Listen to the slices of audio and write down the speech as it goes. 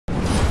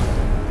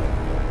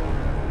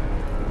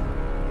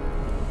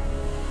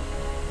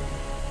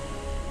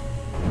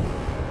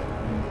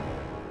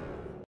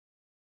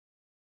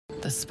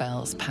The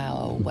spell's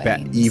power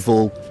wanes.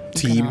 Evil You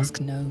team. can ask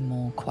no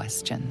more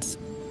questions.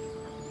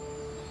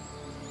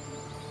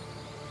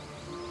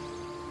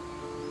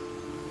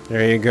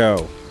 There you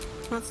go.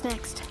 What's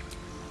next?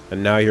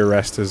 And now your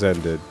rest has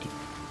ended.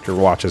 Your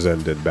watch has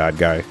ended, bad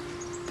guy.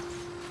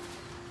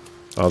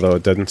 Although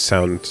it doesn't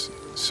sound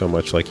so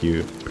much like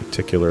you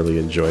particularly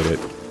enjoyed it,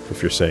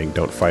 if you're saying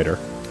don't fight her.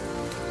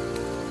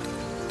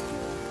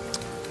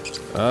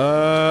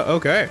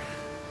 Okay.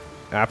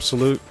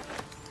 Absolute.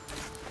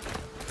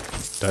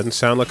 Doesn't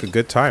sound like a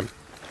good time.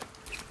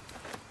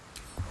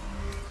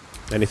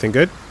 Anything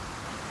good?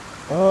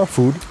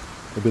 Food,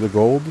 a bit of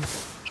gold,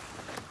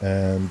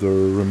 and the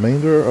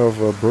remainder of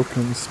a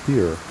broken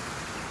spear.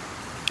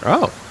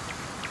 Oh.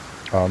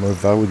 I don't know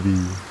if that would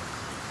be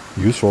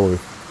useful.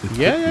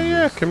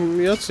 Yeah.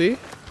 Let's see.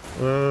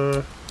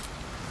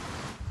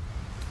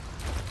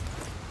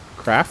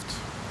 Craft,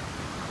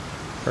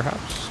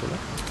 perhaps.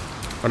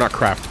 Or not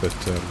craft, but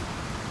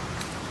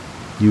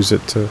use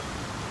it to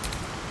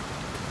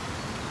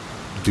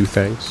do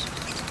things.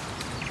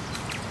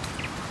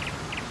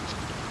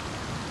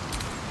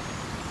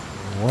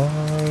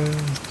 Why?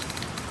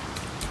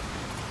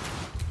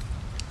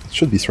 It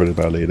should be sorted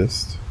by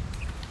latest.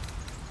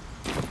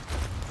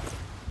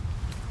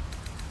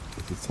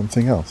 Is it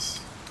something else?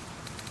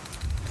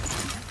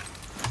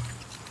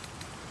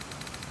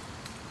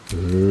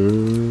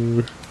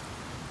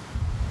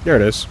 There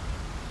it is.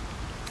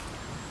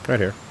 Right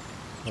here.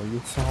 Oh, you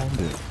found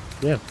it.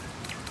 Yeah.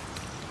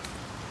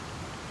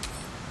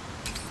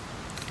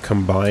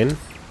 Combine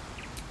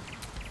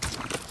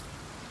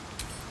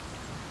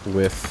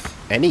with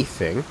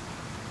anything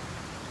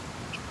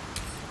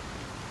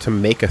to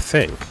make a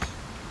thing.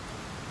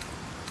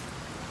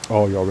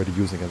 Oh, you're already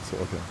using it, so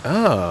okay.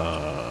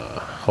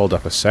 Hold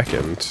up a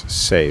second.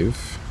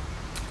 Save.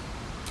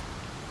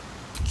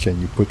 Can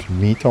you put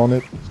meat on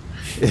it?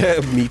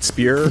 Meat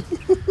spear.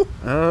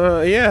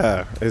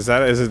 Yeah. Is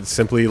it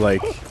simply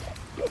like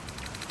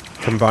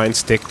combine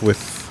stick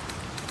with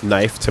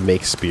knife to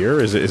make spear?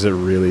 Is it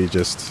really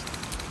just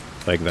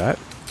like that?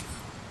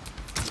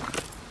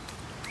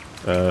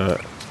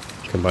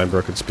 Combine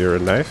broken spear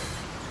and knife.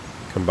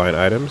 Combine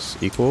items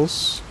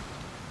equals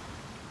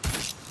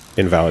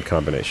invalid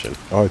combination.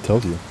 Oh, it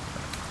tells you.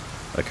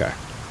 Okay.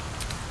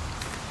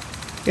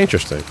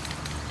 Interesting.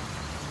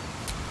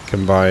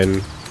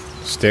 Combine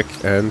stick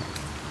and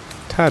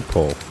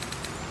tadpole.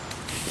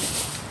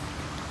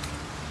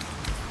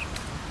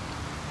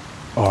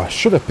 Oh, I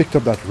should have picked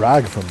up that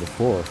rag from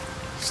before.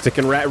 Stick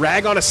and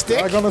rag on a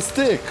stick? Rag on a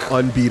stick!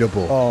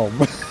 Unbeatable. Oh,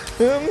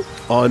 man.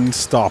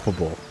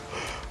 Unstoppable.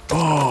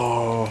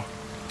 Oh.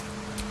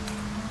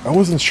 I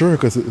wasn't sure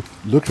because it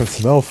looked and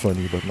smelled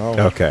funny, but now...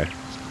 Okay.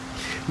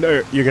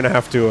 No, you're gonna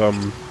have to,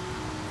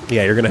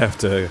 yeah, you're gonna have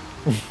to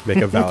make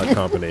a valid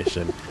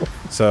combination.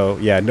 So,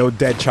 yeah, no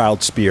dead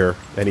child spear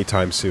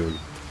anytime soon.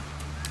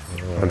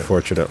 Right.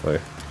 Unfortunately.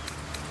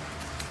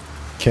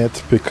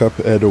 Can't pick up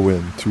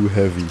Edwin, too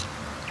heavy.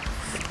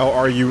 Oh,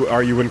 are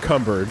you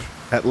encumbered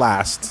at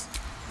last?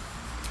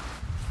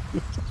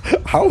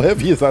 How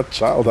heavy is that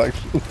child,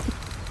 actually?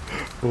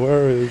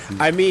 Where is he?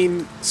 I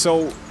mean,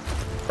 so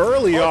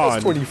early on,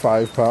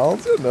 25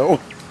 pounds, you know.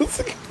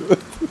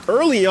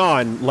 Early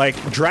on, like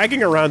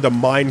dragging around a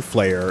mind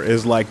flayer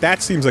is like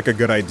that seems like a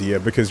good idea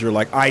because you're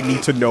like, I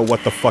need to know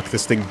what the fuck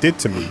this thing did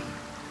to me.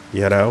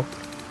 You know?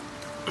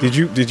 Did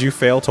you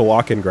fail to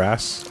walk in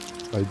grass?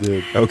 I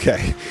did.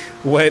 Okay.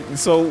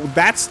 So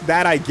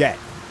that I get.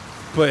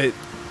 But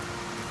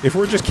if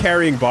we're just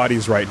carrying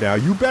bodies right now,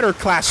 you better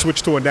class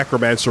switch to a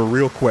necromancer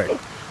real quick.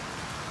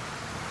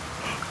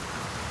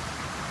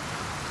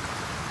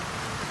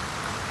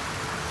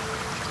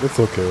 It's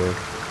okay.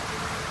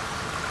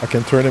 I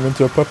can turn him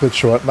into a puppet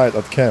show at night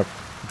at camp.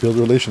 Build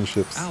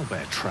relationships.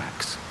 Owlbear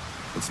tracks.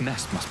 Its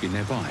nest must be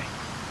nearby.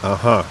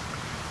 Uh-huh.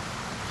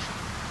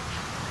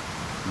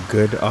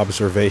 Good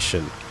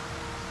observation.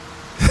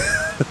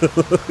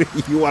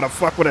 You want to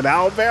fuck with an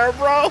owlbear,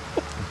 bro?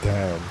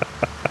 Damn.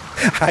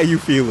 How you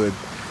feeling?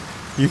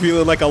 You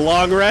feeling like a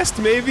long rest,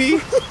 maybe?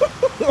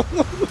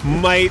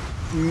 Might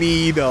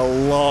need a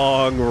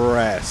long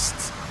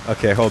rest.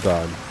 Okay, hold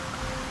on.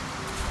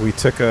 We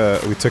took a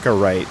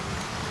right.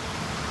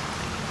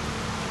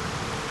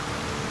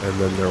 And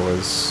then there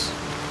was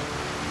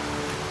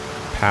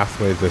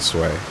pathway this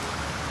way.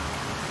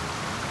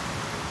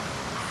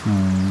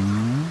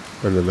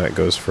 And then that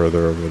goes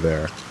further over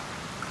there.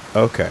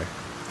 Okay.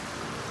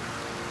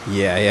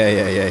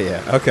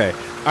 Yeah. Okay.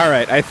 All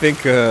right. I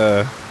think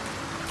it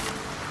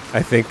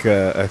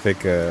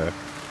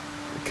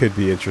could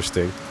be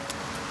interesting.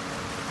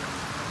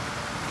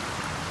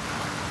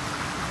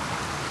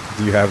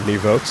 Do you have any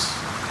votes?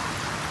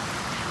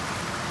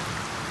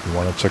 You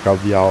want to check out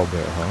the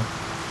owlbear, huh?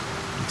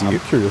 I'm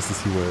curious to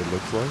see what it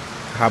looks like.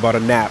 How about a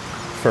nap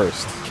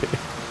first?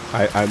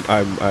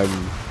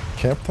 I'm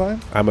Camp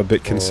time? I'm a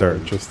bit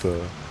concerned. Or just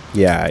a...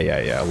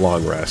 Yeah.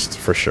 Long rest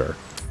for sure.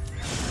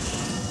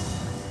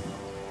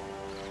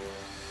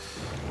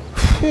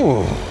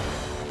 Whew.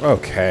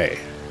 Okay.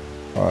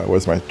 Alright,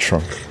 where's my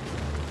trunk?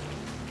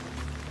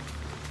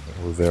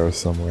 over there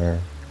somewhere.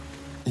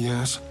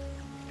 Yes.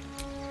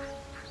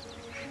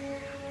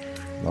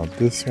 Not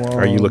this one.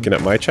 Are you looking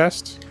at my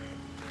chest?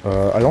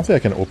 I don't think I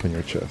can open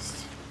your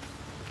chest.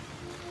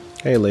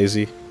 Hey,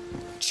 lazy.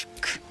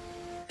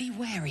 Be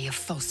wary of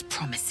false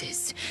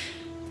promises.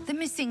 The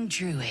missing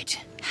druid,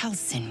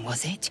 Halsin,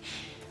 was it?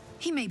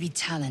 He may be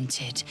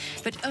talented,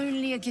 but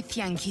only a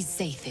Githyanki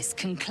Zathis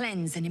can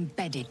cleanse an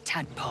embedded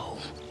tadpole.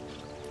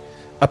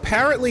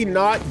 Apparently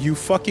not, you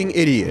fucking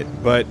idiot.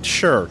 But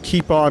sure,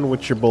 keep on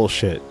with your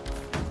bullshit.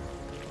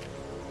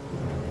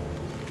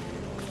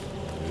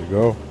 There you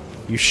go.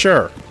 You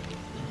sure?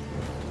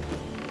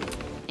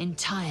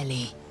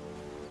 Entirely.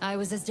 I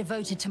was as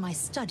devoted to my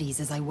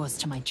studies as I was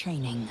to my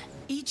training.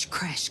 Each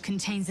creche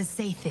contains a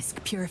Zathis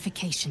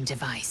purification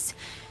device.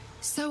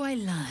 So I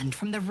learned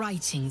from the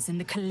writings in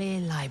the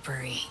Kalir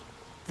library.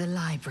 The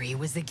library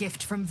was a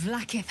gift from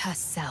Vlaakith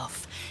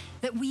herself,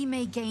 that we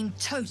may gain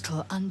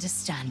total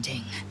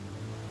understanding.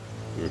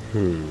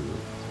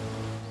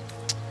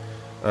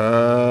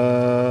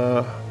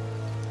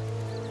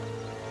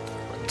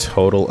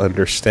 Total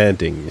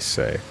understanding, you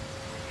say?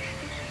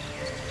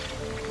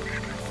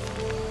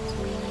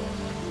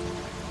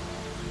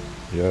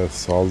 Yeah, it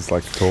sounds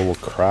like total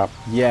crap.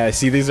 Yeah,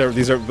 see, these are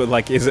but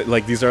like, is it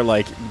like these are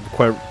like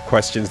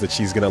questions that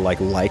she's gonna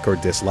like or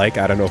dislike?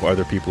 I don't know if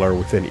other people are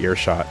within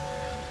earshot,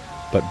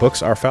 but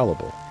books are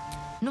fallible.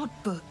 Not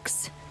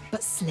books,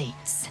 but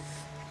slates.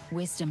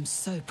 Wisdom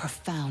so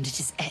profound it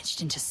is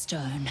etched into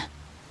stone.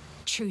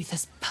 Truth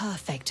as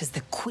perfect as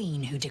the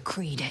queen who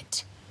decreed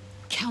it.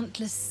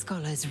 Countless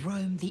scholars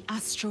roam the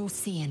astral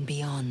sea and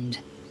beyond,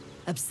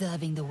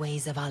 observing the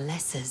ways of our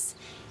lessers,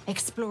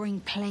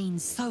 exploring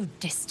planes so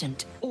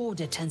distant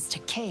order turns to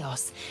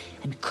chaos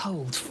and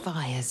cold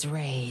fires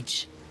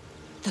rage.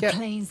 The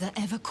planes are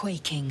ever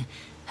quaking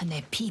and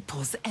their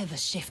peoples ever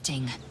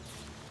shifting.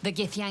 The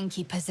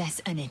Githyanki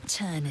possess an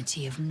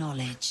eternity of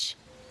knowledge.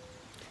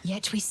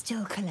 Yet we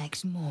still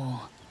collect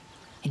more.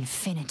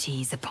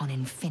 Infinities upon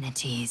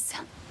infinities.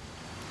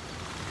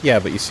 Yeah,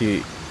 but you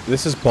see,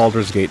 this is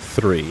Baldur's Gate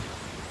 3.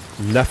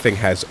 Nothing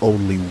has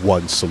only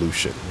one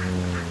solution.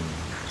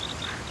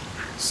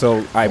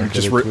 So I'm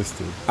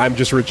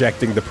just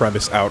rejecting the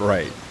premise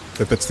outright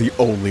that that's the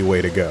only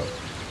way to go.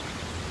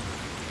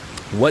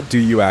 What do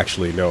you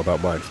actually know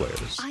about mind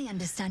flayers? I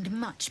understand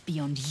much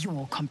beyond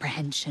your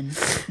comprehension.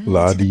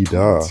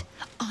 La-di-da.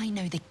 I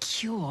know the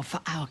cure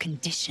for our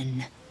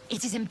condition.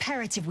 It is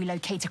imperative we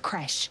locate a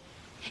creche.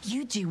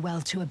 You do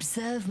well to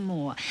observe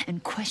more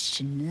and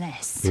question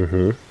less.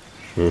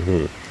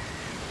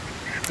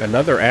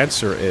 Another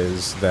answer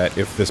is that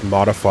if this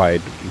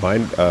modified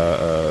mind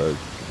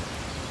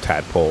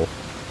tadpole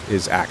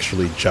is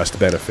actually just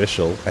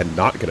beneficial and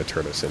not going to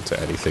turn us into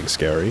anything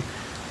scary,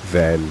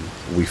 then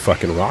we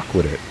fucking rock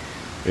with it.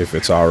 If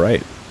it's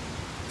alright.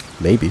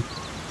 Maybe.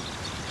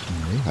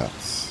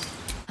 Yes.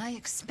 I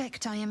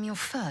expect I am your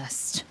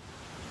first.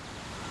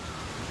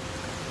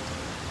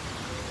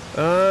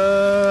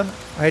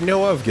 I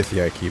know of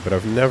Githyanki, but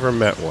I've never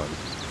met one.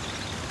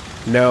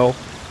 No,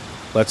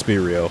 let's be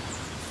real.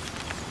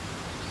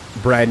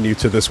 Brand new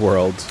to this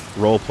world,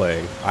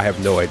 role-playing, I have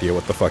no idea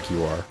what the fuck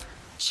you are.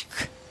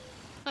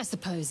 I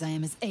suppose I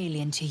am as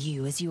alien to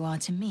you as you are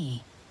to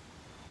me.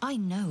 I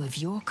know of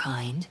your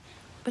kind,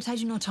 but I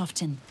do not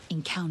often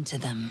encounter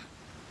them.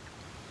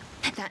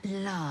 That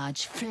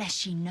large,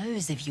 fleshy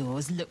nose of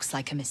yours looks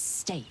like a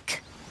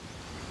mistake.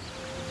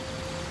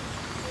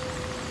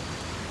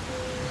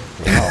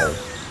 Wow.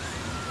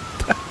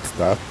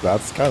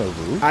 That's kind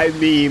of rude. I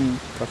mean...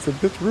 That's a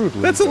bit rude.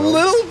 That's a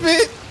little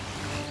bit...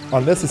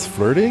 Unless it's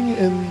flirting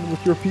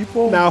with your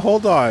people? Now,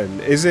 hold on.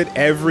 Is it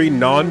every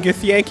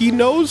non-Githyanki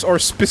nose or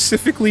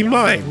specifically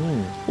mine?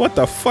 What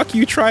the fuck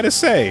you try to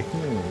say?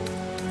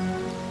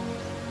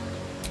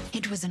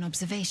 It was an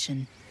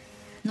observation,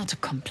 not a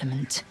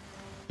compliment.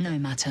 No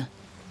matter.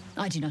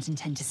 I do not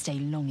intend to stay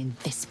long in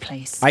this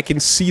place. I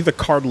can see the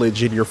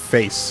cartilage in your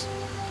face.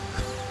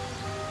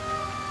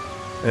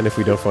 And if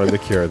we don't find the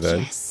cure, then...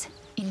 Yes,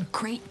 in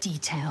great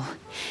detail.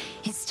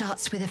 It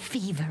starts with a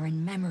fever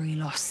and memory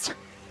loss.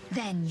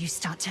 Then you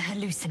start to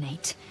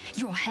hallucinate.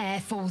 Your hair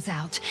falls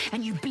out,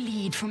 and you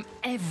bleed from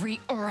every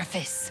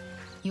orifice.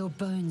 Your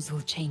bones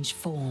will change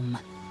form.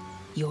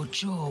 Your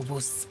jaw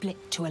will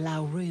split to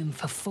allow room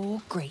for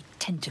 4 great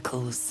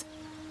tentacles.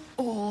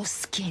 All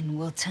skin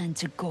will turn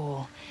to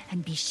gore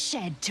and be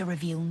shed to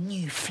reveal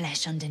new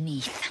flesh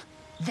underneath.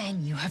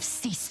 Then you have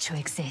ceased to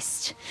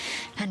exist,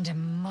 and a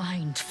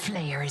mind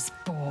flayer is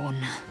born.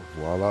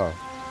 Voila.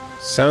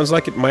 Sounds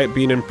like it might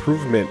be an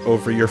improvement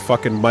over your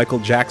fucking Michael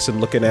Jackson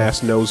looking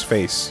ass nose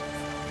face.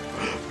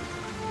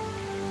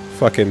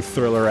 Fucking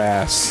Thriller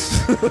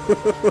ass.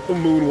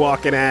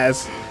 Moonwalking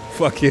ass.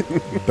 Fucking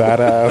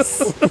badass.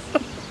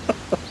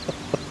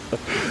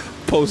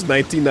 Post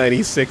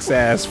 1996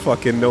 ass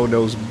fucking no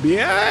nose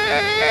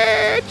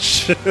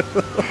bitch.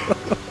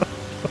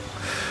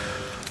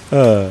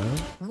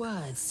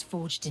 Words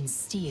forged in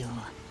steel.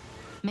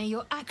 May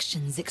your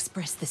actions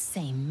express the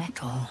same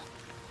metal.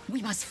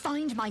 We must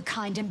find my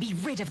kind and be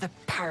rid of the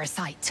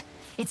parasite.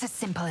 It's as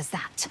simple as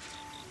that.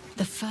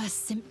 The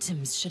first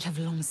symptoms should have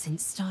long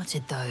since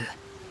started, though.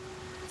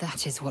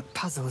 That is what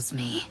puzzles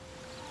me.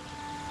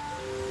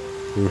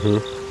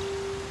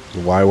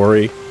 Why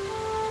worry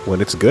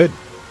when it's good?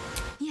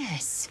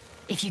 Yes,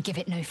 if you give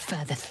it no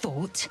further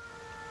thought.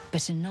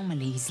 But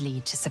anomalies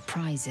lead to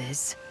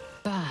surprises.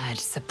 Bad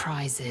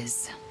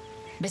surprises.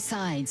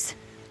 Besides,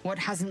 what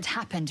hasn't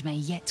happened may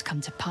yet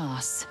come to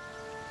pass.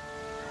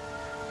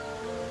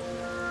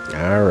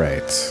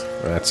 Alright,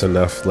 that's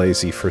enough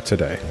lazy for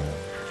today.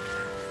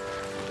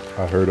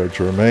 I heard of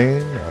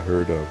Germain, I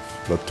heard of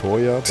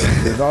Latoya,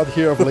 but did not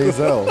hear of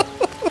Lae'zel.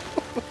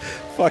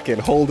 Fucking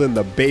holding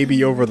the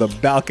baby over the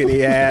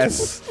balcony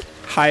ass,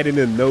 hiding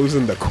his nose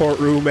in the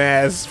courtroom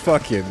ass,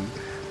 fucking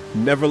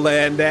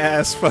Neverland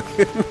ass,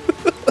 fucking.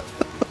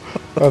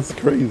 That's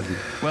crazy.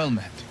 Well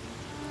met.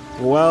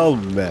 Well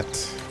met.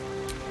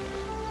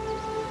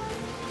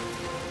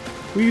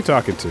 Who are you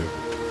talking to?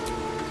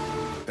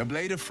 The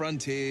Blade of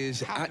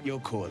Frontiers at your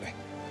calling.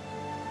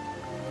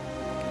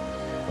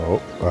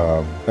 Oh,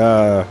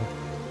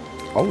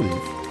 I'll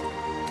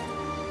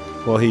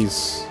leave. Well,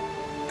 he's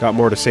got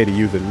more to say to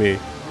you than me.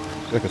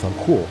 Yeah, because I'm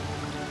cool.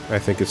 I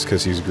think it's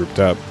because he's grouped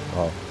up.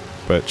 Oh.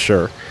 But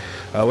sure.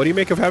 What do you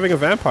make of having a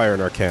vampire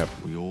in our camp?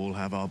 We all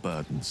have our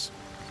burdens,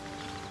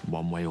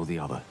 one way or the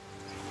other.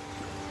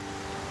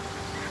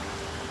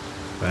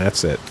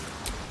 That's it.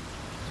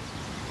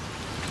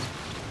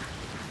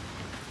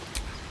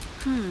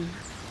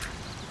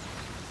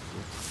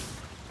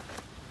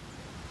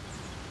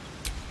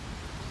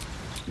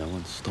 No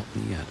one's stopped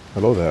me yet.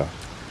 Hello there.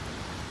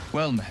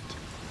 Well met.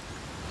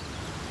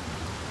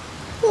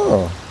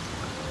 Oh.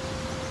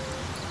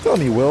 Tell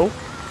me, Will,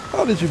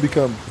 how did you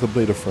become the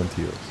Blade of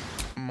Frontiers?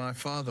 My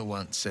father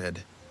once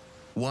said,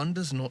 one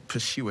does not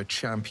pursue a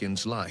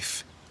champion's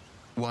life.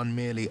 One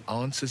merely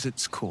answers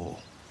its call.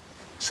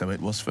 So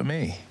it was for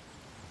me.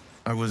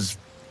 I was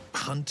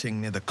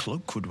hunting near the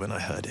Cloakwood when I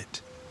heard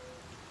it.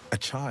 A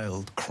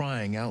child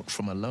crying out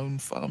from a lone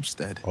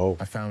farmstead. Oh.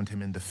 I found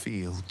him in the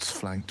fields,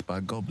 flanked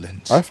by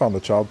goblins. I found the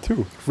child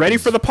too. Ready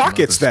for the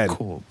pockets, then. His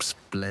corpse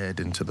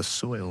bled into the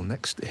soil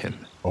next to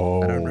him.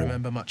 Oh. I don't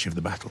remember much of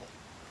the battle,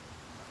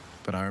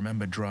 but I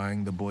remember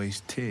drying the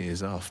boy's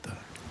tears after.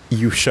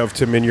 You shoved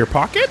him in your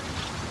pocket?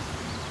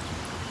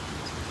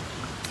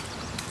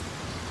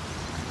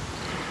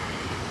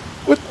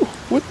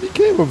 What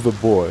became of the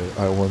boy,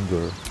 I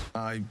wonder?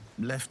 I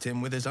left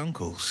him with his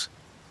uncles.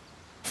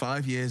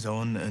 5 years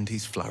on, and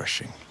he's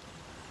flourishing.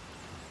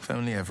 If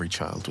only every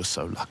child was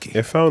so lucky.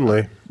 If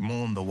only. I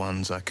mourn the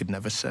ones I could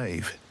never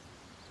save,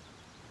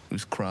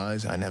 whose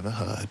cries I never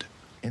heard.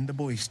 In the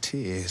boy's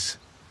tears,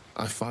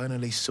 I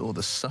finally saw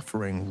the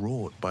suffering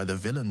wrought by the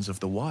villains of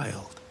the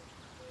wild.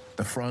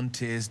 The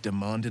Frontiers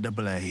demanded a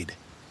blade,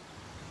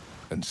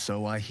 and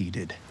so I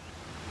heeded.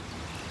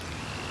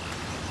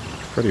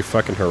 Pretty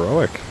fucking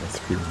heroic. That's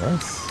pretty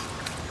nice.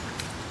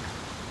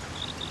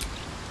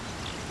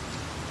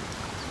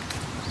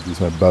 Use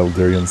my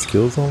Baldurian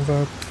skills on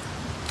that.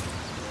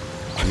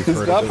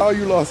 Is that how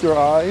you lost your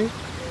eye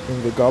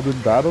in the goblin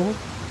battle?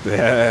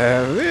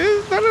 That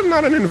is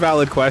not an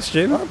invalid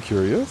question. I'm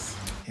curious.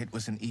 It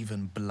was an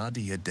even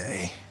bloodier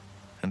day,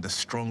 and a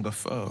stronger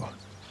foe.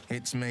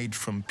 It's made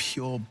from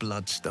pure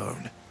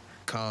bloodstone,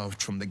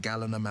 carved from the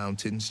Galena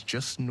Mountains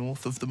just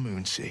north of the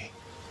Moonsea.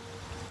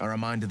 A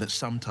reminder that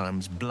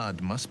sometimes blood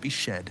must be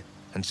shed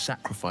and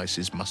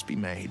sacrifices must be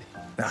made.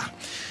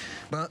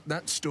 But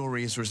that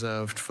story is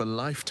reserved for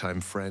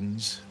lifetime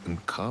friends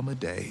and calmer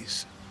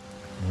days.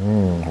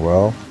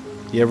 Well.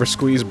 You ever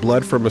squeeze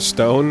blood from a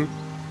stone?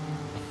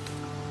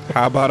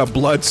 How about a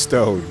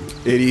bloodstone,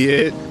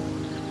 idiot?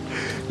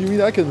 You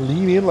mean I can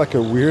lean in like a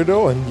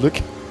weirdo and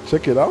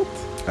check it out?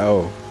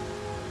 Oh.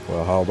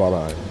 Well, how about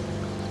I?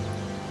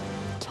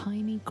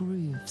 Tiny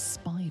grooves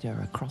spider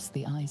across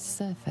the eye's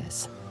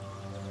surface.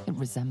 It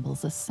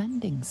resembles a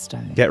sending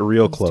stone. Get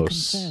real used to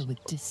close. confer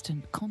with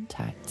distant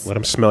contacts. Let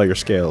him smell your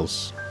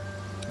scales.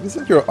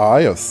 Isn't your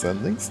eye a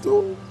sending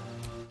stone?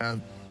 A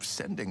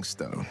sending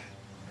stone.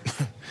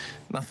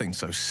 Nothing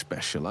so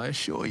special, I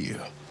assure you.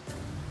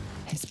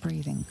 His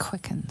breathing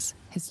quickens.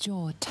 His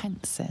jaw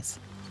tenses.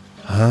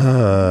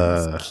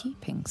 Ah. He's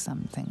keeping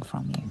something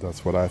from you.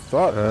 That's what I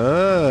thought.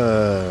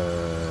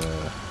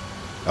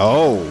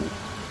 Oh.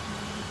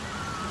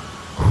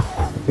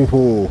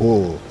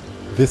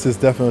 This is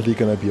definitely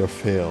gonna be a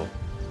fail,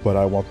 but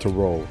I want to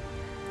roll.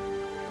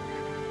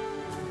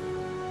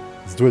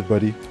 Let's do it,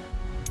 buddy.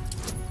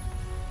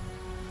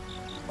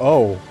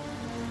 Oh.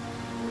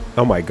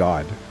 Oh my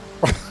god.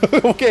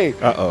 Okay.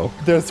 Uh-oh.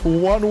 There's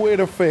one way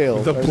to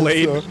fail. The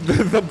blade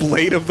the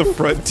blade of the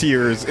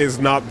frontiers is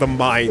not the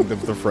mind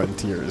of the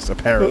frontiers,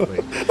 apparently.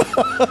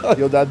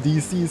 Yo, that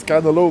DC is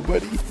kinda low,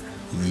 buddy.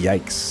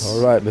 Yikes.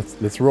 Alright,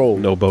 let's roll.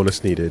 No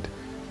bonus needed.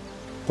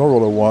 Don't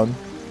roll a 1.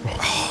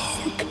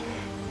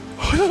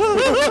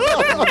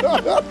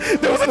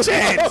 There was a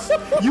chance!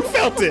 You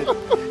felt it!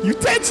 You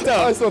tensed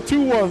up! I saw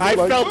 2 1s. I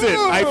felt it!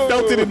 I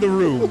felt it in the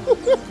room.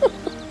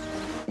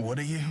 What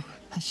are you?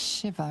 A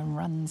shiver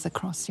runs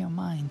across your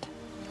mind.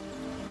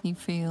 You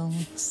feel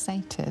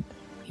sated.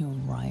 Your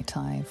right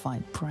eye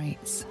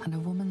vibrates, and a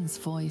woman's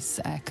voice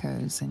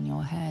echoes in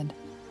your head.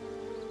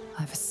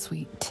 I've a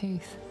sweet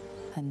tooth,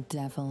 and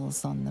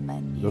devils on the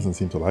menu. Doesn't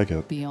seem to like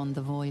it. Beyond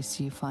the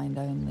voice, you find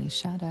only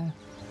shadow.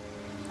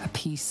 A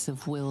piece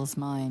of Will's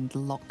mind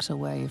locked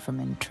away from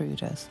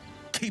intruders.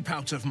 Keep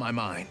out of my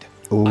mind.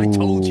 Ooh. I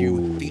told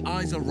you, the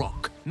eyes are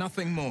rock,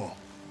 nothing more.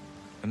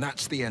 And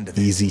that's the end of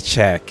it. Easy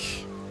check.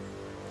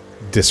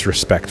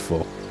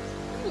 Disrespectful.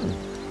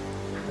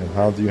 And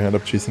how do you end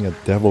up chasing a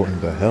devil in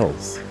the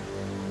hells?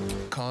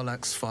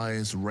 Karlach's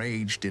fires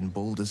raged in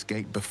Baldur's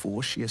Gate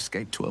before she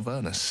escaped to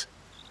Avernus,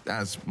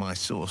 as my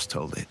source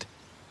told it.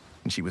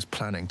 And she was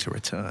planning to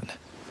return.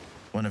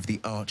 One of the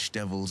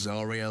archdevils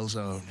Zariel's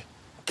own.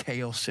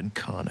 Chaos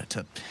incarnate,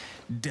 a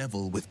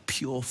devil with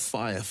pure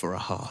fire for a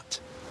heart.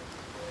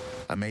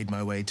 I made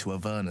my way to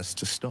Avernus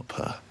to stop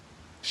her.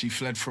 She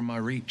fled from my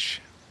reach,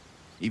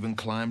 even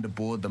climbed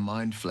aboard the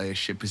Mind Flayer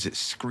ship as it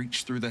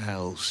screeched through the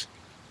hells.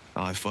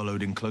 I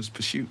followed in close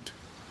pursuit.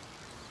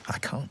 I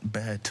can't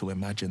bear to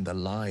imagine the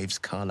lives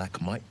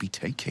Karlach might be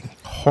taking.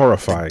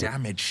 Horrifying. The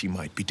damage she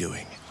might be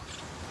doing.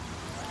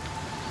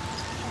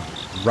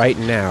 Right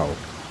now,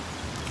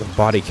 the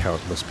body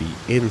count must be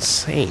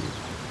insane.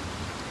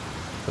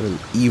 What an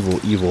evil,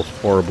 evil,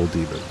 horrible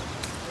demon.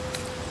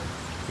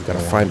 You gotta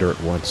find her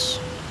at once.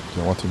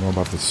 Do you want to know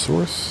about the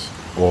source?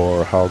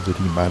 Or how did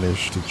he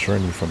manage to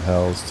journey from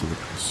Hells to the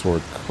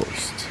Sword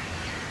Coast?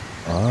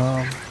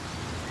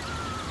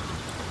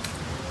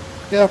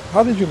 Yeah,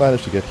 how did you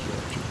manage to get here,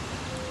 actually?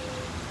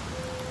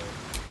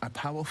 A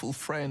powerful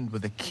friend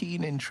with a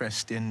keen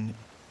interest in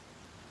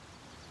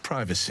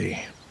privacy.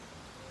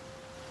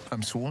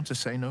 I'm sworn to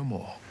say no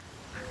more.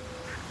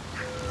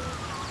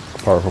 A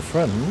powerful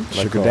friend?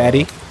 Sugar like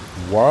daddy?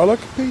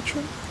 Warlock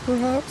patron,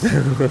 perhaps?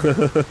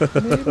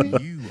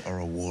 Maybe? You are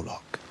a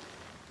warlock.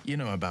 You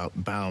know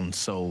about bound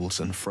souls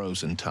and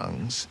frozen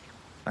tongues.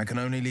 I can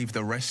only leave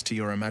the rest to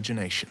your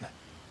imagination.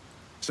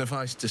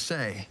 Suffice to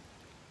say,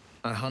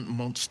 I hunt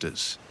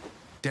monsters,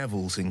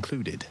 devils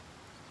included,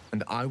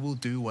 and I will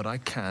do what I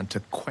can to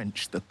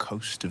quench the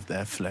coast of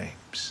their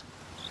flames.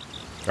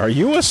 Are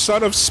you a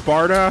son of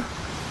Sparta?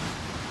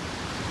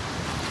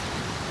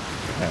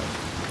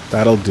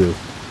 That'll do.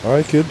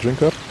 Alright, kid,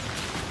 drink up.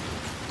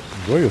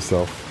 Enjoy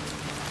yourself.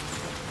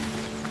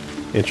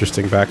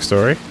 Interesting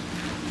backstory.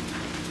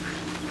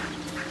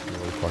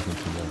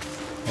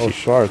 Oh,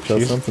 Shard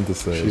has something to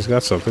say. She's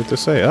got something to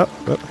say. Oh,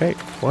 hey,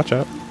 watch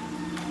out.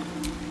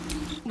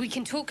 We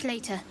can talk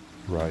later.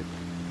 Right.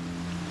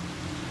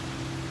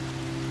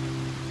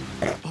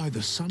 By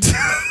the sun,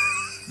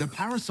 the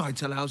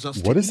parasite allows us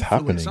What to is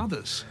influence happening?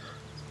 others.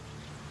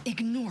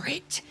 Ignore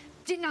it.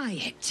 Deny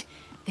it.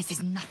 This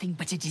is nothing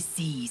but a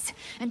disease,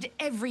 and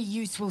every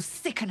use will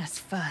sicken us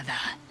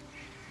further.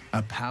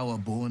 A power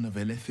born of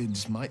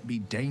illithids might be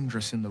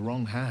dangerous in the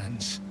wrong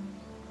hands,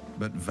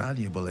 but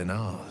valuable in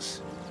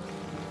ours.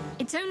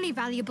 It's only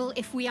valuable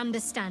if we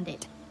understand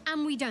it,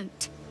 and we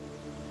don't.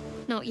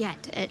 Not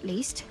yet, at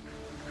least.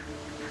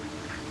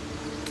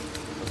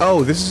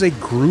 Oh, this is a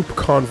group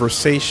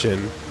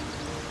conversation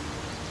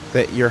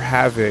that you're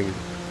having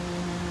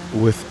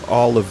with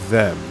all of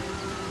them.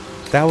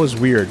 That was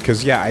weird,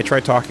 because, yeah, I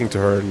tried talking to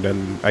her, and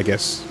then I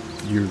guess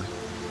you...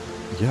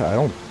 Yeah, I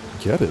don't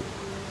get it.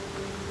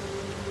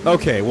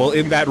 Okay, well,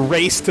 in that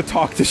race to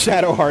talk to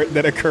Shadowheart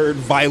that occurred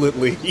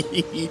violently,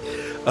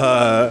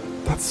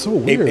 that's so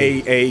weird.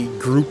 A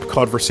group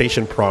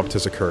conversation prompt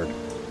has occurred.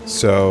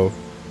 So,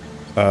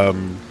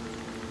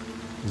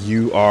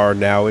 you are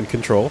now in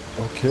control.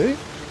 Okay.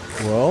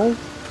 Well,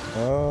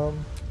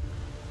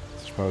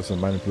 such powers and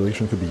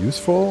manipulation could be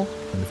useful,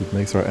 and if it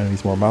makes our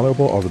enemies more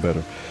malleable, all the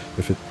better.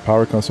 If its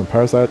power comes from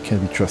Parasite, can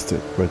be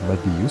trusted, but it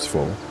might be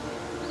useful,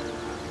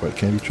 but it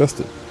can be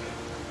trusted.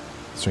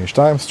 Strange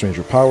times,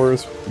 stranger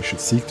powers, we should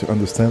seek to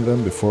understand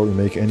them before we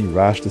make any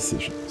rash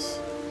decisions.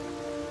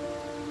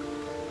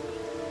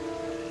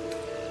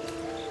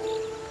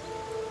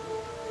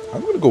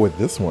 I'm gonna go with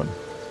this one.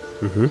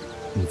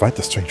 Invite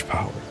the strange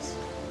powers.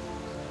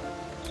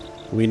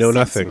 We know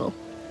nothing.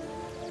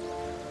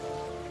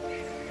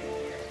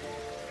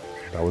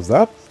 That was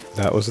that?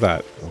 That was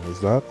that. That was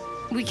that?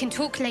 We can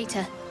talk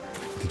later.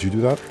 Did you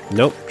do that?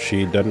 Nope,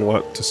 she doesn't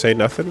want to say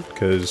nothing,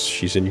 because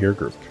she's in your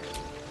group.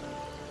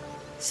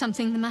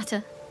 Something the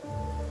matter?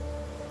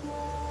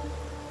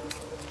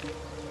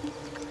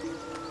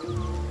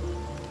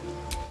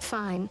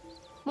 Fine.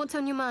 What's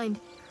on your mind?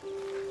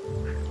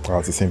 Well,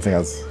 it's the same thing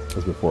as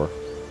before.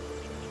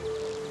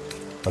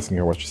 Asking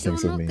her what she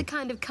thinks You're of not me. the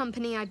kind of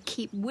company I'd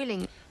keep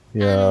willing.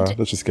 Yeah, And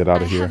let's just get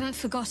out of I here. haven't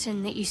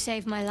forgotten that you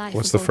saved my life.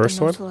 What's the aboard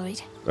first one?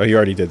 Nautiloid. Oh, you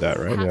already did that,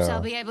 right? Perhaps Yeah.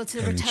 I'll be able to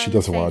And return she the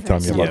doesn't want to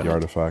favor tell me at about some the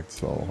point. artifact,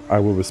 so I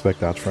will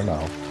respect that for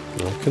now.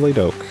 Okey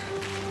doke.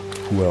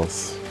 Who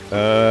else?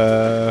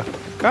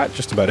 Got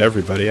just about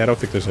everybody. I don't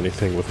think there's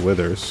anything with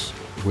Withers.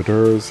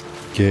 Withers,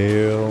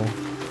 Gale.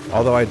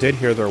 Although I did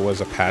hear there was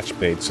a patch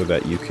made so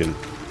that he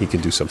can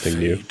do something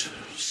new. Fate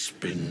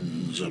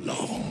spins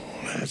along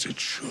as it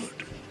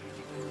should.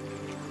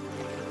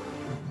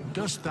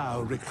 Dost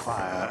thou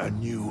require a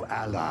new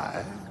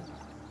ally?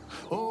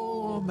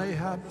 Or Or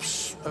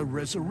mayhaps a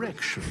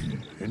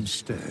resurrection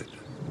instead.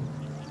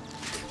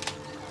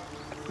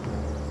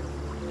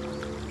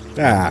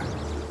 Ah.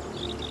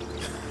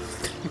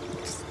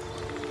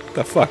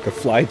 The fuck? A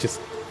fly just...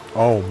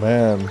 Oh,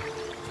 man.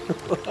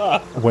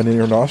 Went in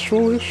your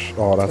nostril-ish?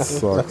 Oh, that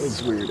sucks.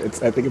 It's weird.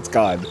 I think it's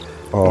God.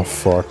 Oh,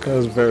 fuck. That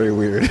was very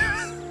weird.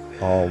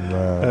 Oh,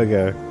 man.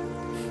 Okay.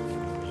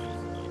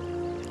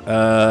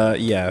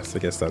 Yes, I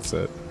guess that's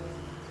it.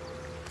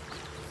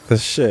 The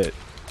shit.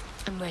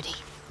 I'm ready.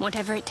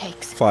 Whatever it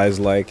takes. Fly's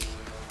like,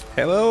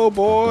 hello,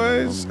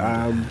 boys.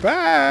 I'm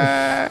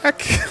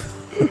back.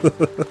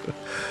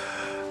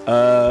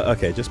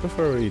 Okay, just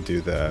before we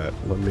do that,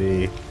 let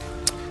me...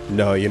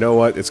 No, you know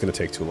what? It's going to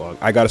take too long.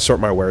 I got to sort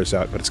my wares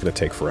out, but it's going to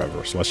take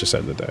forever, so let's just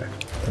end the day.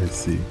 I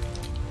see.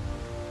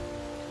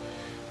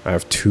 I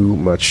have too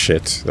much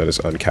shit that is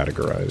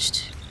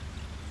uncategorized.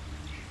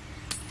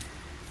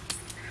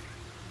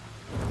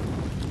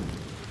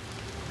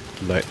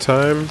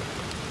 Nighttime.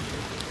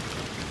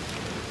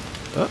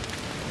 Oh.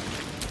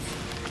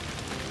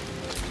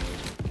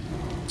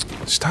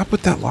 Stop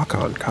with that lock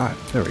on. God,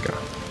 there we go.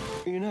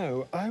 You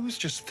know, I was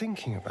just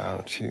thinking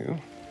about you.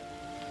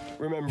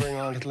 Remembering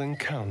our little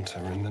encounter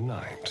in the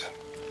night.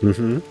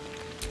 Mm-hmm.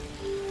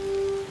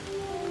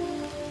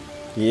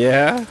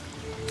 Yeah?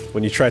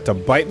 When you tried to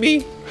bite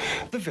me?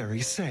 The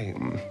very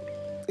same.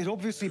 It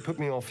obviously put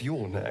me off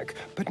your neck,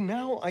 but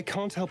now I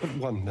can't help but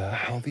wonder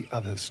how the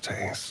others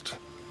taste.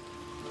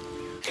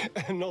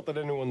 Not that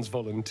anyone's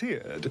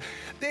volunteered.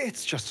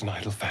 It's just an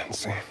idle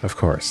fancy. Of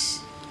course.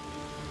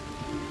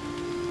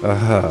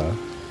 Uh-huh.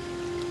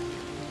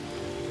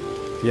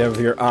 Do you have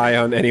your eye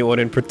on anyone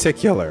in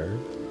particular?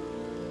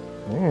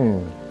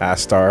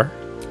 Astar?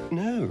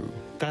 No,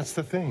 that's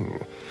the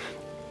thing.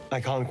 I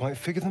can't quite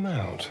figure them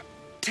out.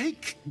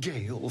 Take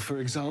Gale, for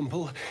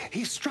example.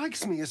 He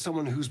strikes me as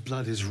someone whose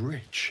blood is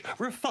rich,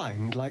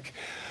 refined, like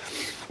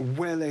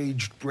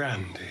well-aged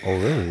brandy. Oh,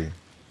 really?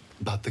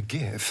 But the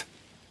Gith,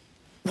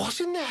 what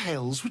in the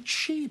hells would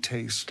she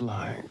taste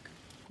like?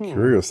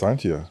 Curious,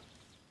 aren't you?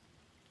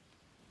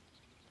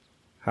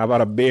 How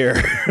about a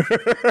beer?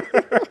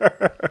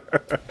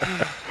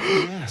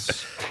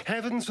 Yes.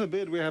 Heavens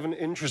forbid we have an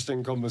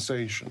interesting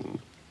conversation.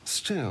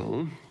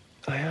 Still,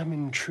 I am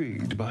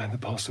intrigued by the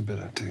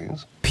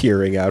possibilities.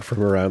 Peering out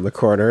from around the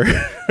corner.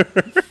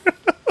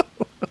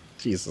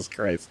 Jesus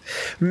Christ.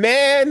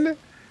 Man!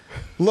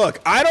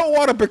 Look, I don't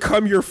want to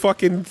become your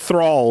fucking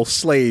thrall,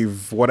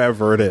 slave,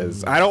 whatever it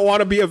is. I don't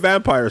want to be a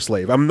vampire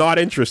slave. I'm not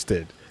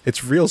interested.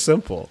 It's real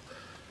simple.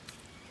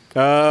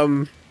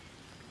 Can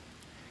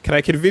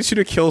I convince you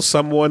to kill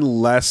someone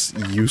less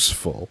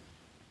useful?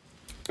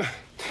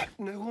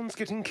 No one's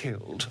getting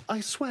killed,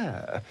 I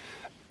swear.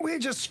 We're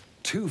just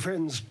two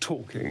friends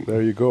talking.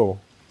 There you go.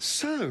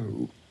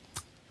 So,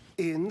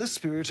 in the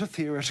spirit of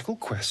theoretical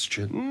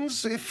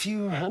questions, if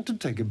you had to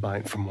take a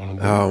bite from one of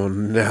them... Oh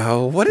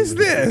no, what is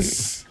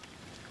this?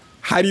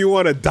 How do you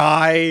want to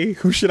die?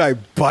 Who should I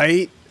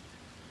bite?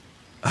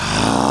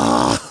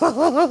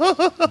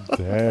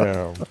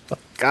 Damn.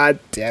 God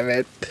damn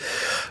it.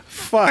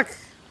 Fuck.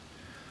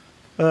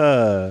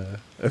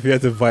 If you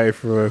had to bite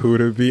from who would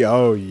it be?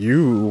 Oh,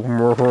 you.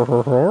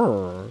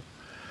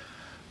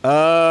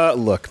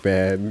 Look,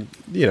 man.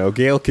 You know,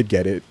 Gale could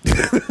get it.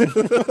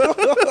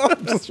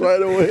 Just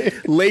right away.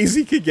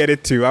 Lazy could get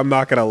it too. I'm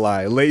not gonna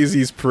lie.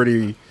 Lazy's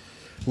pretty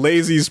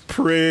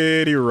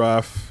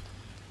rough.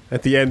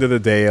 At the end of the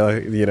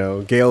day, you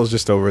know, Gale's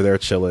just over there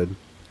chilling.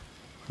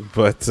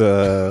 But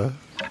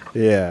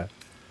yeah.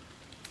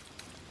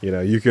 You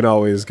know, you can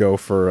always go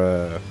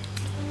for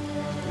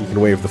you can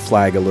wave the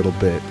flag a little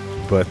bit,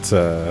 but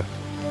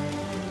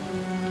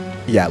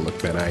yeah,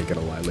 look, man, I ain't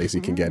gonna lie, Lazy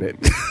can get it.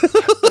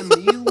 A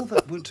meal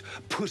that would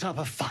put up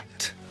a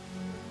fight.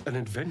 An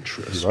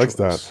adventurous He likes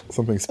choice. that.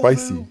 Something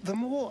spicy. Although, the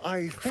more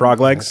I think Frog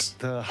legs?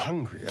 the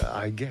hungrier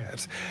I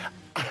get.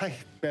 I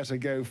better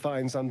go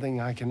find something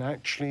I can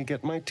actually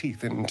get my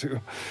teeth into.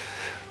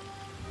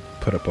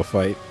 Put up a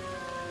fight.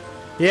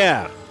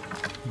 Yeah.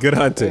 Good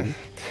hunting.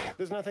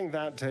 There's nothing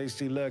that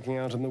tasty lurking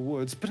out in the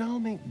woods, but I'll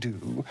make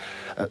do.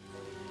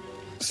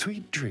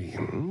 Sweet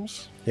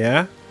dreams.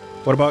 Yeah?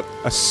 What about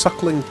a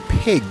suckling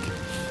pig,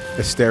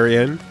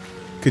 Asterion?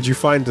 Could you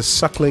find a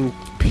suckling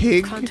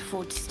pig? Can't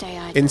afford to stay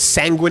idle.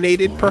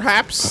 Ensanguinated,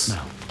 perhaps?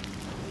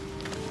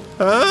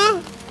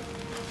 Huh?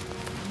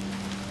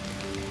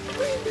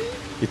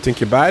 You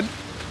think you're bad?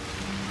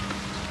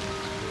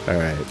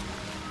 Alright.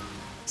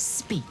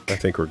 Speak. I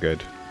think we're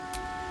good.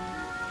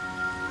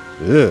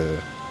 Ugh.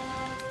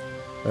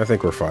 I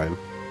think we're fine.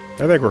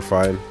 I think we're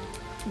fine.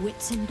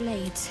 Wits and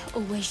blades,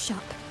 always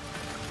sharp.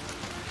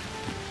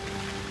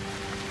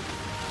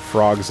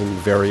 Frogs in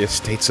various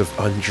states of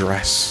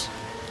undress.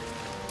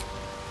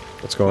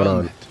 What's going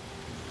on?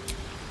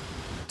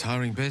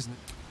 Tiring business.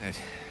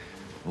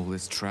 All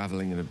this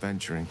traveling and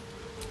adventuring.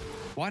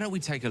 Why don't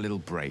we take a little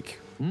break?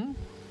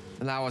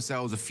 Allow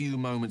ourselves a few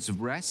moments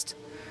of rest.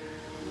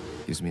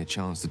 Gives me a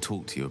chance to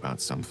talk to you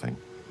about something,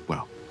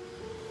 well,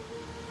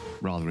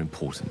 rather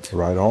important.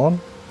 Right on.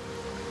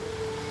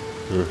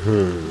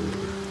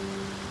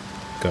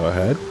 Go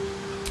ahead.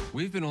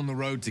 We've been on the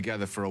road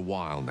together for a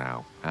while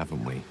now,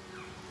 haven't we?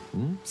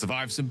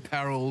 Survived some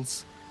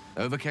perils,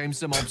 overcame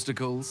some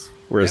obstacles.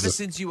 Where is Ever this?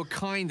 since you were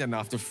kind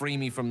enough to free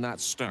me from that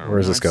stone, Where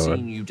is this I've going?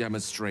 seen you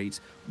demonstrate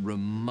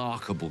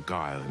remarkable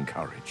guile and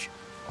courage.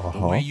 The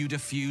Uh-huh. way you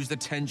diffused the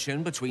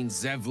tension between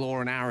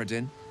Zevlor and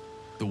Aradin.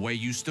 The way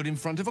you stood in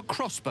front of a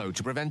crossbow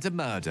to prevent a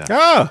murder.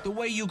 Ah! The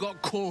way you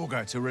got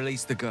Korga to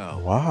release the girl.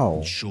 Wow.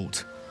 In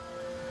short,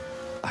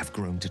 I've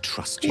grown to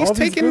trust you. He's All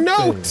these taking good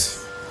note.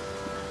 things.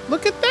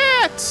 Look at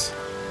that.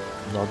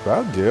 Not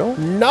bad, Gale.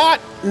 Not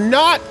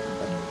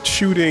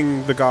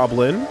shooting the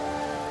goblin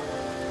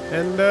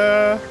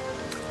and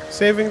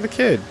saving the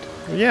kid.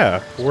 Yeah,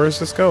 where's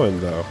this going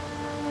though?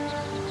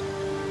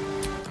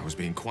 I was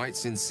being quite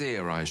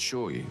sincere, I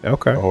assure you.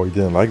 Okay. Oh, he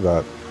didn't like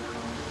that.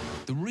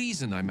 The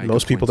reason I make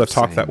Most a people point that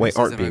of talk saying that way this is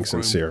aren't that being I've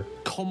grown sincere.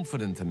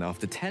 confident enough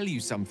to tell you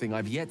something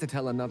I've yet to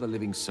tell another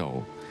living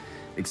soul,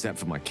 except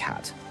for my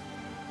cat.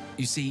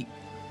 You see,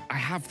 I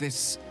have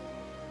this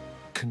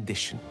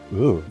condition.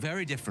 Ooh.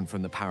 Very different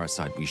from the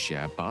parasite we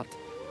share, but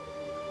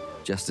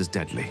just as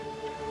deadly.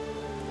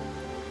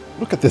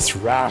 Look at this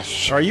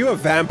rash. Are you a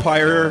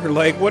vampire?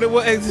 Like what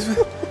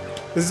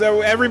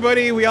so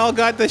everybody, we all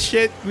got the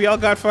shit. We all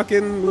got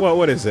fucking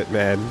what is it,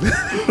 man?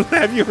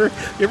 Have you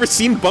ever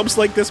seen bumps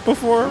like this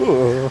before?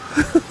 Ooh.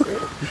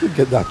 You should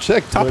get that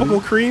checked. Topical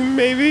buddy. cream,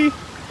 maybe?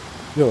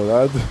 Yo,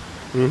 that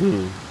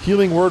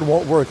healing word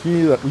won't work. You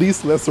need at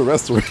least lesser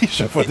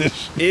restoration for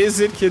this. Is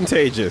it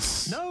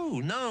contagious?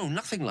 No,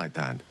 nothing like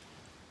that.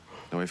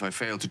 Though if I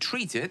fail to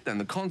treat it, then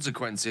the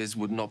consequences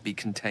would not be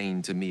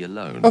contained to me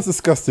alone. That's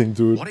disgusting,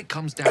 dude. What it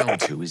comes down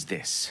to is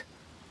this.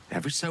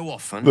 Every so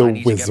often, The I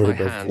need to get my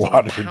Wizard of hands on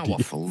a Waterdeep.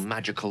 powerful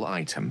magical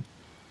item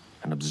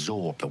and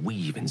absorb the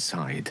weave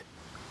inside.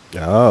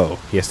 Oh,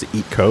 he has to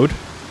eat code?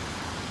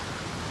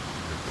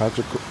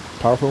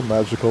 Powerful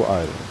magical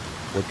item.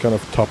 What kind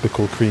of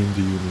topical cream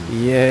do you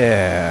need?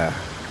 Yeah.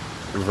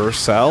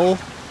 Vercel?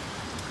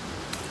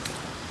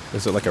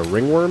 Is it like a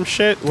ringworm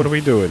shit? What are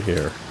we doing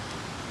here?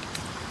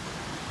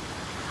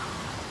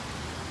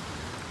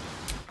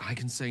 I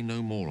can say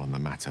no more on the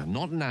matter.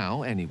 Not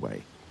now,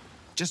 anyway.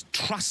 Just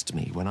trust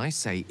me when I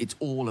say it's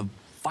all of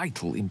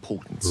vital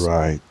importance.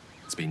 Right.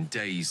 It's been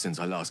days since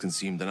I last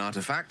consumed an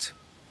artifact,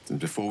 since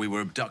before we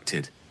were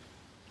abducted.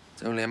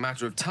 It's only a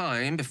matter of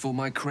time before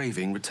my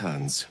craving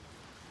returns.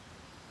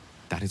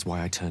 That is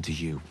why I turn to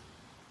you.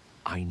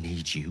 I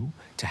need you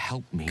to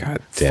help me God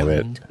damn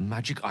it. find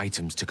magic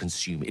items to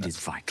consume. It is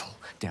vital.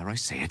 Dare I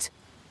say it?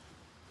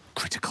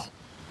 Critical.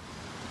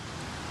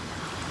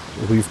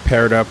 We've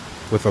paired up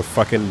with a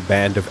fucking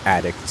band of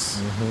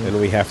addicts, and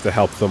we have to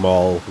help them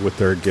all with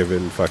their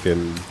given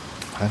fucking...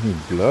 I need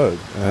blood.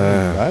 I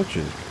need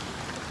magic.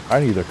 I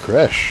need a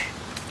crash.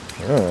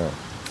 Well,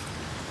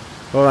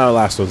 that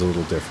last one's a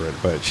little different,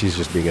 but she's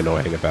just being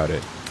annoying about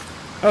it.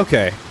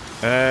 Okay,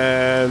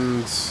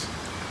 and...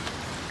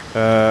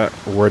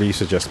 where do you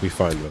suggest we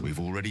find them? We've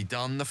already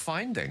done the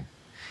finding.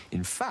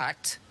 In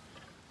fact,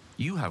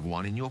 you have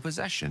one in your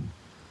possession.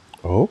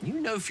 Oh? You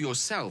know for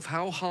yourself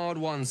how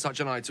hard-won such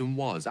an item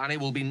was, and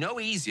it will be no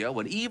easier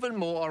when even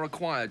more are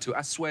required to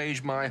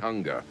assuage my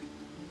hunger.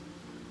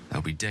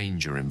 There'll be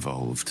danger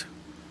involved,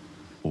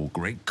 or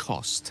great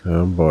cost.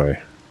 Oh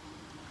boy.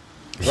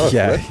 Oh,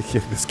 Yeah, right.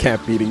 this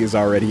camp meeting is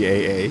already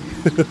AA.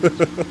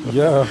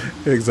 Yeah.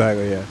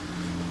 Exactly, yeah.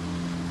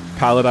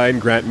 Paladine,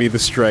 grant me the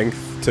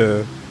strength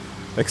to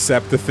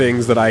accept the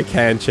things that I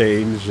can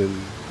change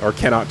or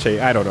cannot change.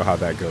 I don't know how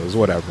that goes.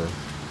 Whatever.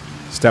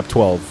 Step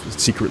 12,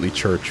 secretly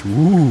church.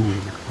 Ooh.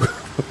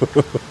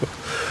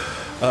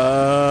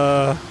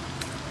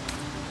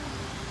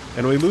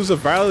 And we lose a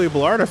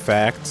valuable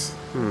artifact.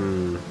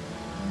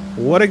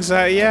 What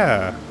exactly?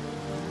 Yeah.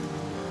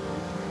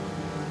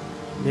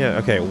 Yeah,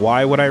 okay.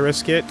 Why would I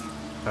risk it?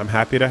 I'm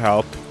happy to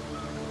help.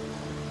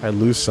 I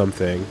lose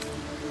something.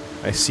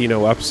 I see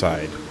no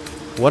upside.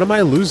 What am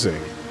I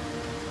losing?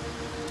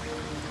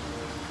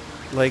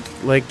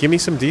 Like, give me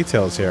some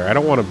details here. I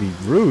don't want to be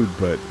rude,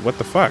 but what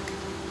the fuck?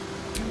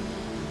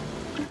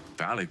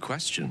 Valid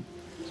question.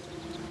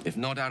 If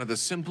not out of the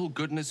simple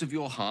goodness of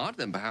your heart,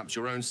 then perhaps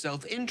your own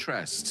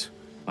self-interest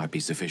might be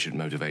sufficient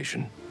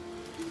motivation.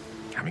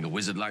 Having a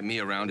wizard like me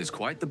around is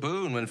quite the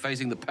boon when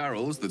facing the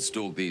perils that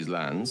stalk these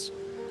lands.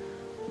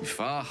 It'd be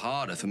far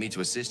harder for me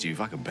to assist you if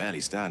I can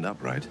barely stand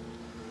upright.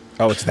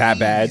 Oh, it's that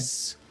bad?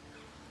 Please,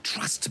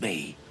 trust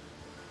me.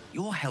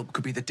 Your help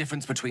could be the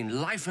difference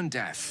between life and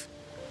death.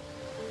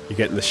 You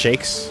getting the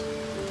shakes?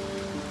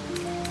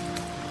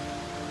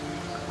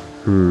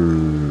 He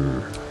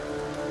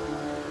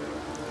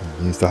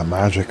needs that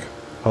magic.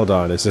 Hold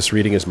on, is this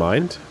reading his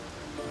mind?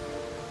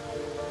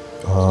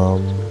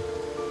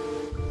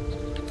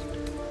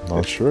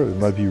 Not sure. It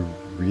might be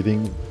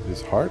reading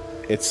his heart.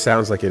 It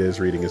sounds like it is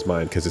reading his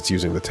mind because it's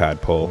using the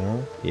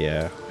tadpole.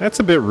 Yeah, that's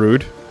a bit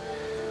rude.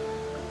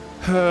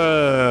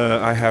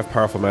 I have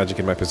powerful magic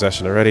in my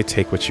possession already.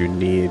 Take what you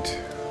need.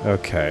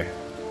 Okay.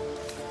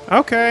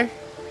 Okay.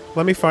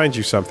 Let me find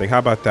you something. How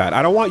about that?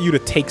 I don't want you to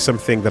take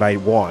something that I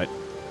want,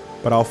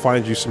 but I'll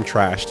find you some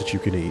trash that you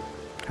can eat.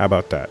 How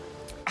about that?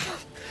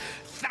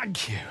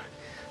 Thank you.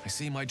 I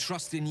see my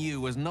trust in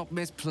you was not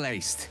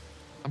misplaced.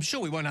 I'm sure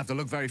we won't have to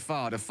look very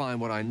far to find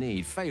what I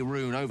need.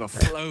 Faerun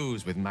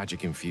overflows with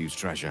magic-infused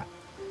treasure.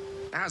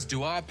 As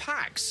do our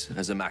packs,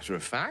 as a matter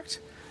of fact.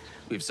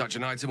 We've such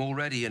an item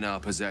already in our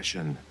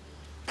possession.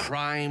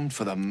 Primed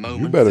for the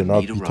moment You better the not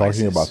need be arises.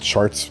 talking about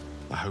charts.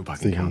 I hope I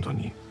can count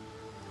on you.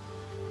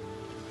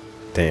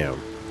 Damn.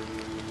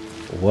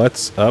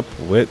 What's up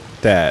with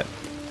that?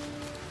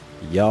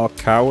 Y'all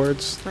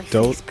cowards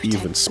don't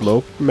even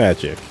smoke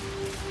magic.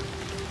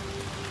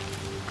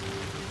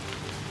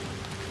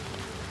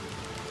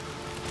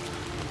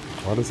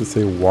 Why does it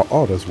say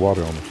oh, there's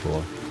water on the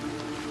floor.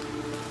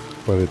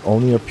 But it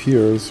only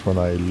appears when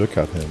I look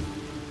at him.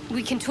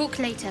 We can talk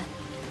later.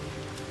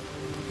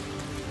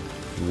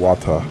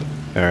 Water.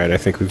 Alright, I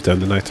think we've done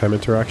the nighttime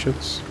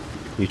interactions.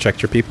 You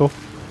checked your people?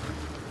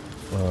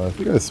 I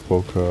think I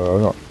spoke.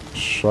 No,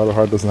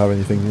 Shadowheart doesn't have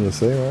anything new to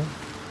say, right?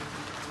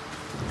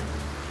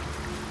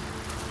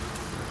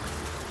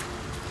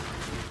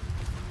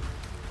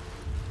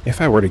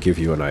 If I were to give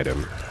you an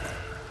item,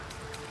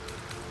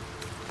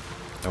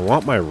 I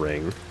want my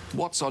ring.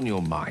 What's on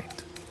your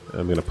mind?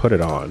 I'm gonna put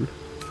it on.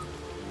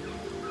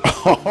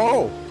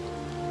 Oh!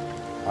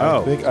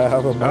 I think I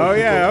have a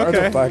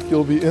artifact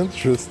you'll be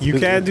interested You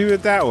can do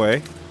it that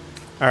way.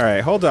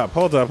 Alright, hold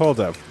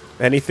up.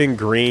 Anything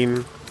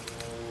green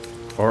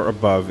or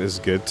above is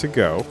good to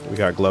go. We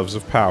got Gloves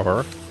of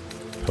Power,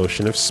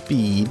 Potion of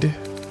Speed.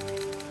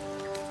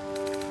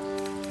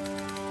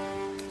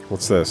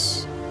 What's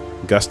this?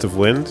 Gust of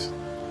Wind?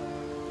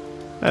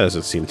 That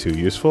doesn't seem too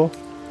useful.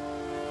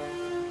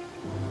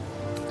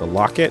 The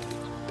locket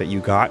that you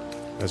got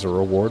as a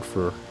reward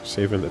for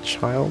saving the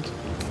child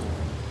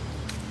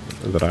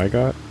that I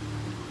got.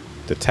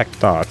 Detect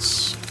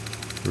thoughts.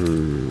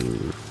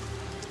 Oh,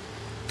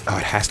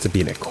 it has to be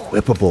an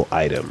equipable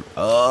item.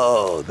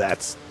 Oh,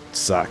 that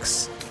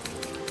sucks.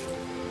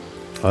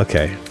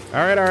 Okay.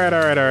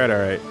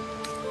 Alright.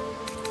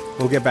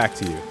 We'll get back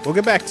to you.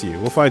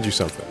 We'll find you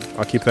something.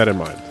 I'll keep that in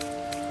mind.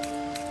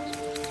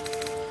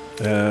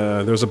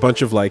 There's a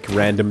bunch of like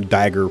random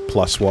dagger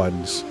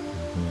 +1s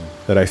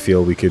that I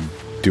feel we could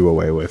do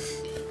away with.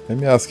 Let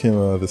me ask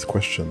him this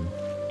question.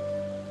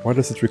 Why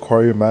does it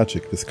require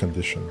magic, this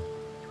condition?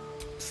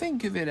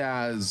 Think of it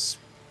as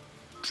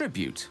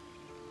tribute.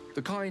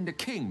 The kind a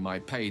king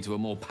might pay to a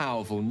more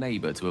powerful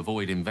neighbor to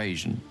avoid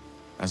invasion.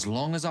 As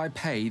long as I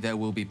pay, there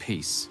will be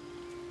peace.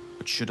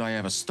 But should I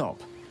ever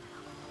stop,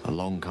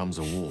 along comes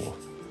a war.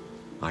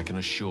 I can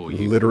assure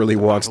you, literally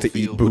the wants to eat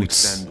battlefield would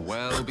boots. extend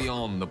well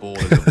beyond the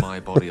borders of my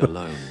body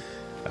alone.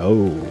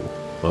 Oh,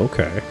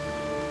 okay.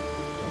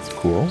 That's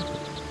cool.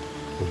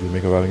 What do you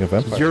make of having a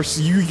vampire?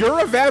 You're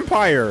a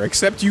vampire,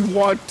 except you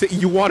want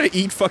to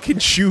eat fucking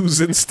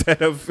shoes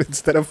instead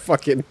of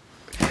fucking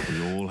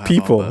We all have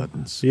people. our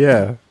burdens,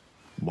 Yeah.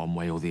 one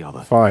way or the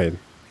other. Fine.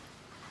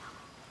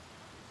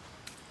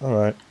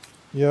 Alright.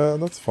 Yeah,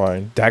 that's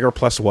fine. Dagger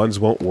 +1s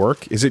won't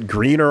work. Is it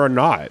green or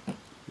not?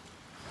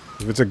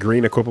 If it's a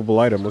green equipable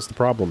item, what's the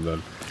problem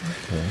then?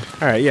 Okay.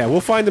 Alright, yeah,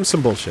 we'll find him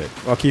some bullshit.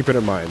 I'll keep it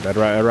in mind. I'd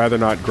rather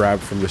not grab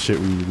from the shit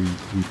we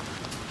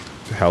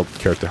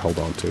cared to hold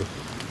on to.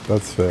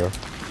 That's fair.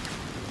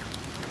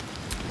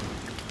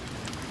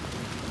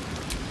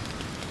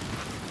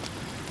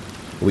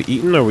 Are we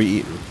eating or are we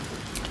eating?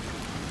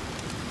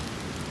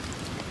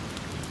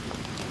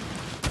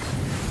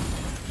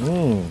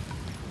 Oh,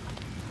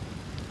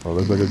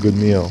 looks like a good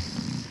meal.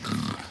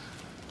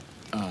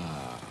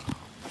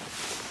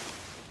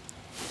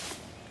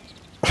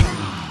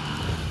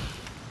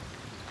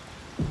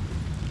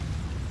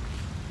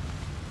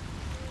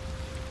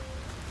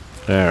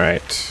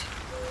 Alright.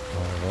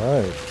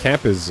 Alright.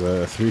 Camp is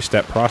a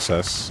 3-step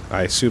process.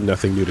 I assume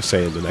nothing new to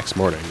say in the next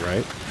morning,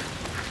 right?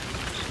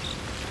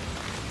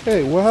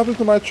 Hey, what happened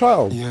to my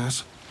child?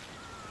 Yes.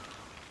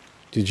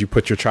 Did you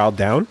put your child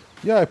down?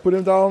 Yeah, I put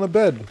him down on the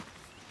bed.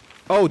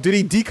 Oh, did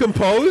he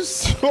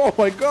decompose? Oh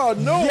my god,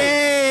 no!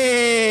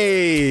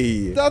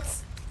 Yay!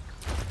 That's...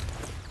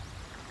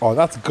 Oh,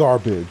 that's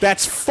garbage.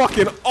 That's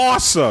fucking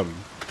awesome!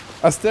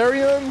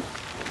 Asterion?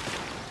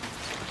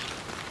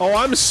 Oh,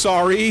 I'm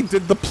sorry.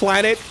 Did the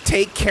planet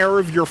take care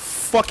of your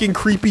fucking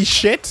creepy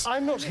shit?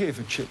 I'm not here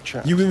for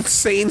chit-chat. You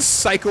insane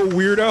psycho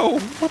weirdo?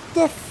 What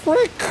the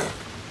frick?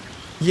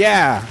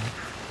 Yeah.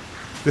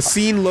 The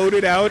scene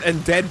loaded out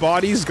and dead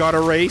bodies got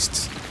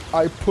erased.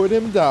 I put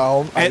him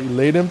down, I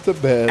laid him to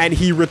bed. And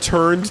he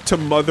returned to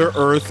Mother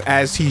Earth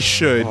as he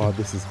should. Oh,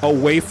 this is...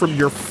 Away from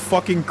your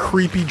fucking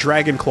creepy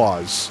dragon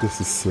claws. This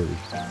is silly.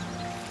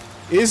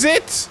 Is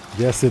it?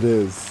 Yes, it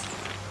is.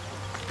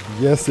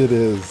 Yes, it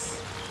is.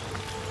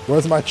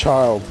 Where's my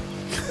child?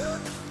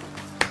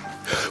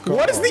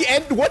 What is the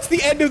end? What's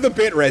the end of the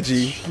bit,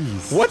 Reggie?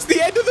 Jeez. What's the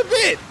end of the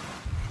bit?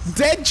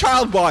 Dead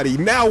child body.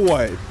 Now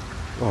what?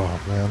 Oh,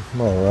 man.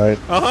 All right.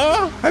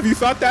 Uh-huh. Have you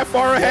thought that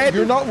far ahead?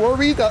 You're not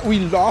worried that we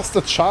lost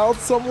a child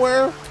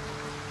somewhere?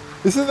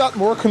 Isn't that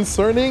more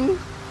concerning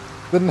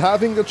than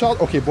having a child?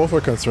 Okay, both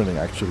are concerning,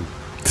 actually.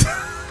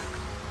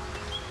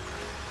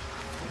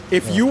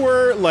 If you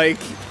were, like,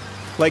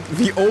 Like,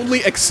 the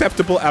only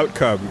acceptable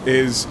outcome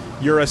is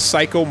you're a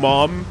psycho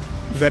mom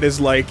that is,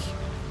 like,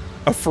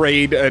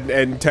 afraid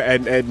and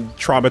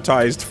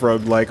traumatized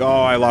from, like, oh,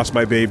 I lost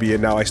my baby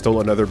and now I stole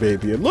another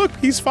baby. And look,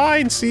 he's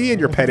fine, see? And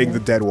you're petting the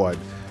dead one.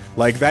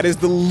 Like, that is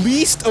the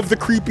least of the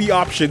creepy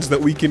options that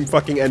we can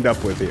fucking end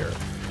up with here.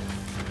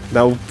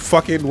 Now,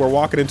 fucking, we're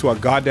walking into a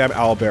goddamn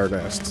owlbear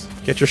nest.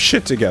 Get your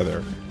shit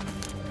together.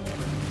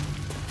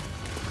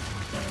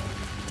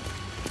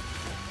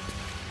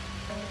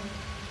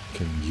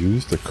 Can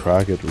use the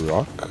cracked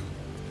rock?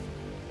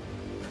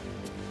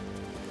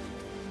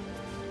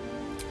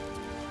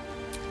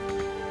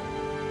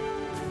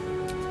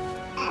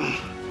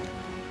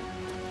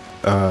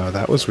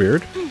 That was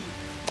weird.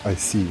 I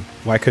see.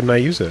 Why couldn't I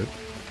use it?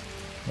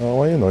 Oh,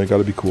 well, you know, you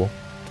gotta be cool.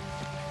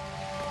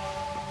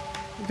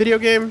 Video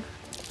game?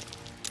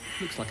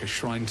 Looks like a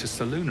shrine to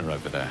Selûne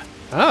over there.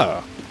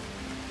 Oh.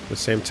 The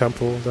same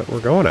temple that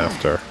we're going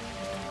after.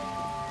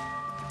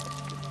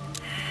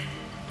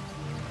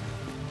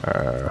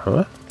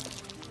 Uh-huh.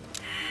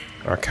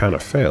 Arcana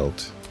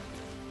failed.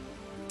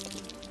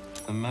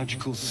 A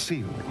magical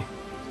seal.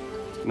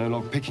 No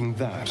lock picking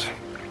that.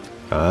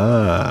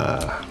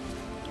 Ah.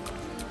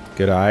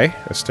 Good eye,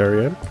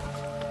 Asterion.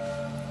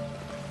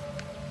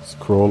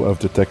 Scroll of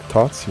Detect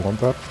Thoughts, you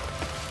want that?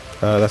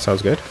 That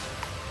sounds good.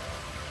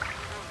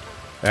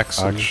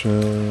 Excellent.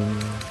 Action.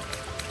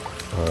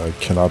 I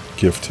cannot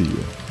give to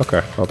you.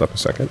 Okay, hold up a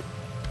second.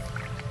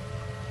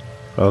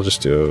 I'll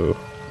just do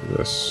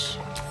this.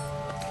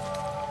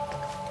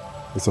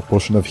 It's a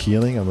potion of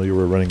healing. I know you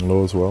were running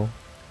low as well.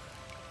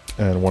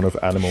 And one of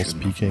animal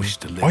speaking.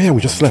 Oh yeah,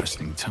 we just slept.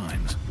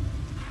 Times.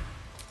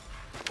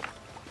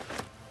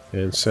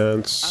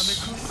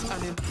 Incense.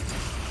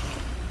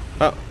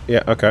 Oh,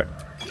 yeah, okay.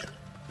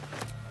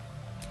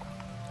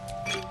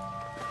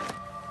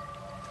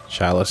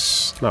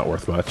 Chalice, not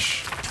worth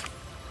much.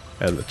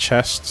 And the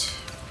chest.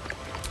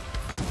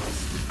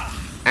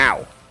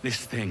 Ow! This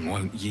thing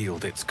won't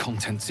yield its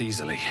contents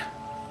easily.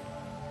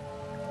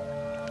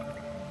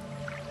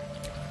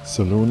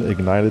 Selûne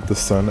ignited the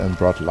sun and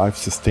brought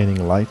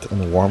life-sustaining light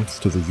and warmth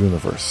to the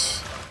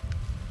universe.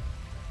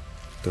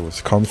 There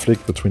was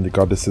conflict between the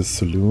goddesses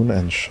Selûne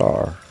and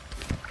Shar.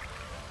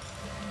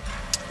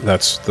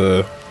 That's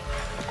the...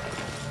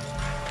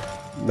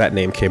 That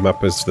name came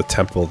up as the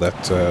temple that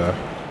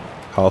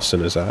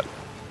Halsin is at.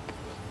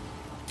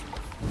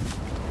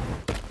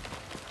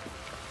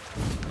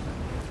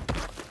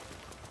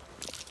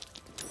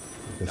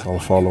 Yes, I'll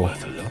follow.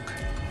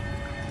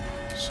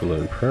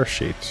 Selûne prayer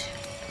sheet.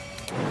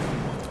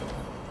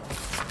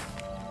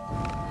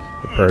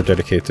 A prayer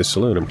dedicated to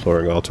Selûne,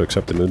 imploring all to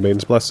accept the Moon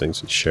Maiden's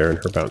blessings and share in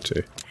her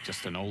bounty.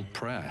 Just an old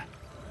prayer.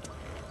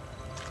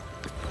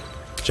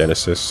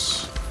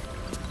 Genesis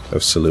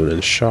of Selûne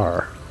and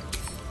Shar.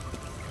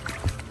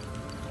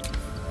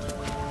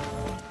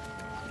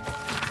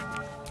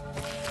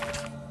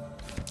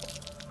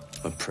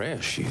 A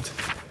prayer sheet?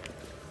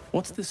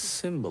 What's this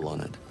symbol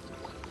on it?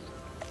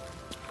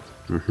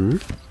 Mm-hmm.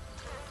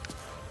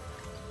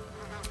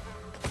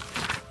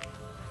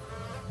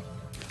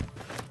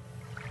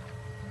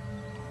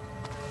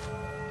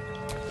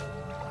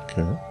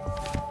 Okay.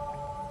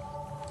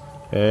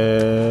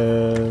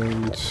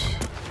 And...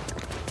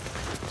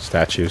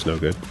 Statue's no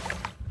good.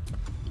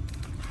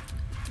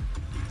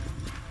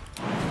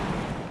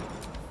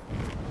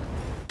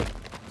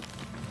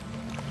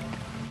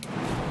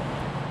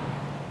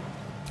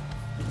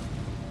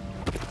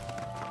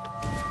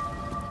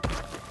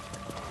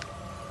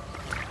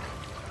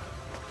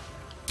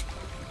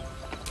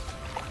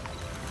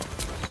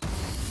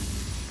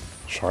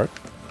 Shard?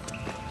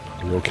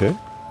 Are you okay?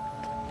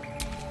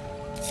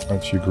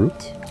 Aren't you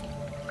Groot?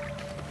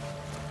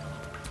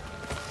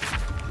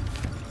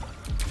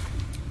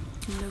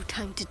 No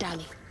time to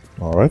dally.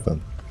 Alright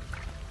then.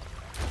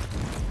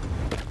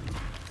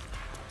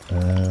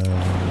 And...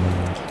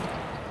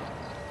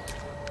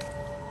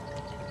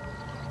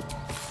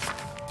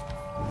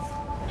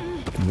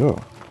 Yo.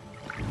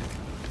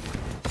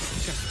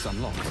 Chest's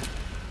unlocked.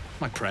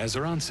 My prayers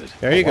are answered.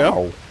 There you Wow.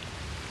 go.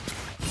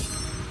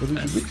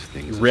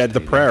 Read the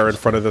prayer in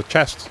front of the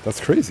chest.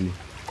 That's crazy.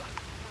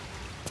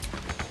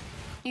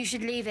 You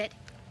should leave it.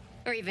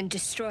 Or even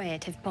destroy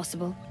it if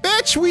possible.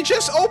 Bitch, we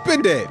just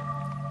opened it!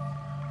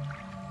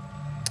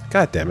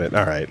 God damn it.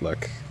 Alright,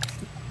 look.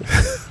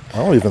 I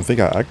don't even think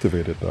I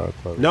activated that.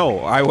 But No,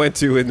 I went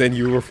to and then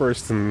you were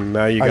first and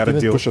now you I gotta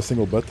didn't deal... push a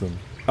single button.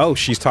 Oh,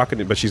 she's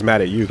talking, but she's mad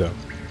at you though.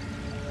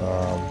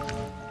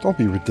 Don't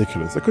be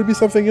ridiculous. There could be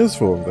something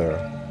useful in there.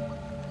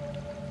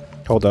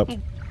 Hold up.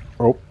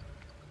 Oh.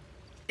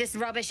 This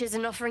rubbish is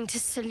an offering to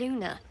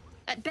Selûne.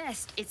 At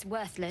best, it's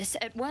worthless.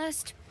 At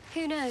worst,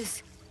 who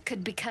knows?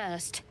 Could be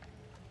cursed.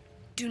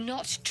 Do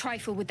not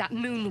trifle with that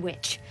moon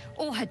witch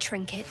or her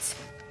trinkets.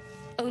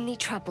 Only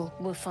trouble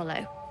will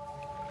follow.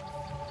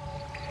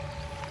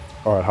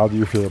 Alright, how do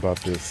you feel about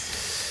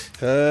this?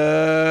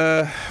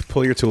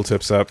 Pull your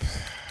tooltips up.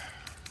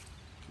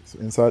 So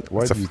inside,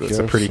 why do you care it's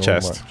a pretty so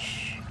chest.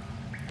 much?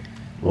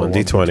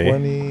 1d20.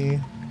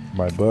 1d20.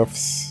 My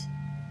buffs.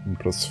 And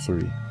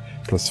 +3.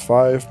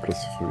 +5,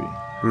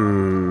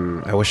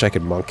 +3. I wish I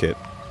could monk it.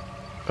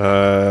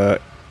 +3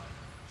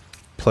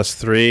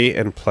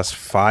 and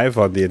 +5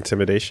 on the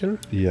intimidation?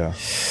 Yeah.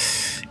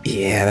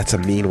 Yeah, that's a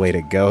mean way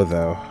to go,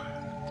 though.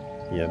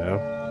 You know?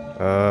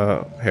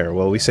 Here,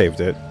 well, we saved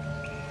it.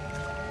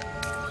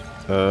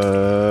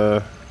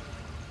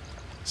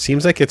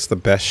 Seems like it's the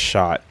best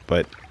shot,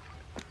 but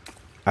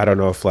I don't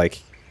know if,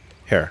 like...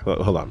 Here,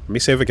 hold on. Let me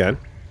save again.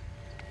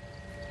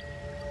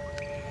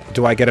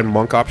 Do I get a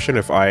monk option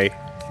if I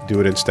do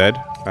it instead?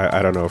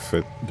 I don't know if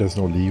it... There's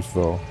no leave,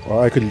 though.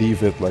 Or I could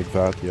leave it like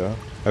that, yeah.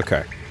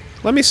 Okay.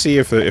 Let me see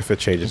if it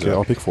changes. Okay,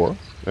 I'll pick 4.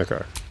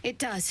 Okay. It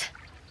does.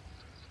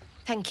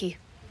 Thank you.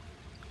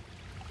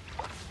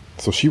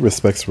 So she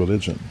respects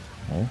religion,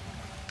 right?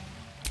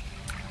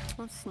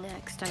 What's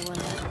next, I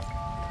wonder?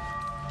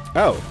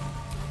 Oh.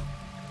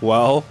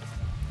 Well,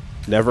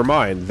 never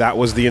mind. That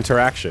was the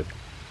interaction.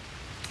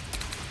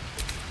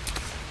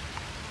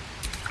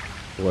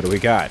 What do we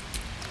got?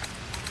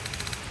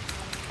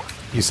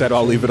 You said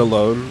I'll leave it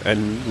alone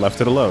and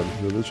left it alone.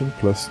 Religion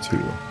 +2.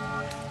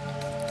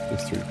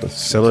 History +2.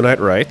 Selenite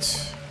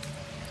right.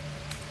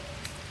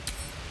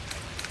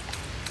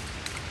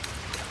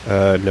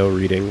 No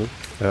reading.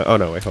 Oh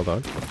no, wait, hold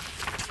on.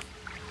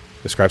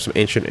 Describe some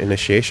ancient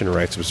initiation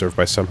rites observed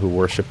by some who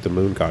worshipped the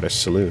moon goddess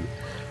Selûne.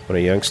 When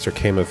a youngster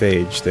came of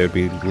age, they would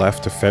be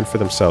left to fend for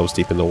themselves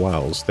deep in the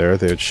wilds. There,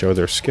 they would show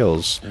their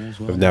skills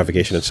of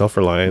navigation and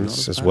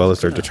self-reliance, as well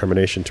as their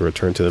determination to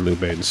return to the moon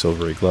maiden's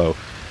silvery glow.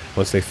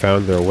 Once they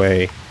found their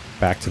way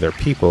back to their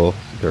people,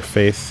 their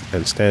faith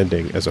and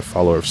standing as a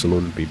follower of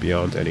Selûne would be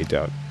beyond any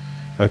doubt.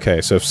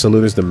 Okay, so if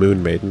Selûne is the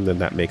moon maiden, then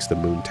that makes the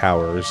moon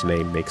tower's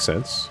name make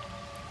sense.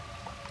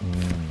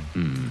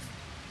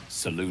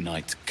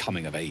 Selûnite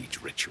coming-of-age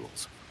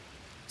rituals.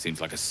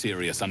 Seems like a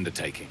serious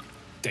undertaking.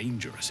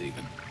 Dangerous,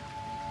 even.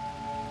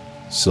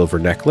 Silver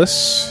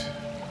necklace.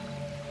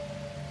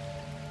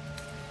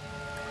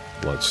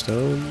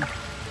 Bloodstone.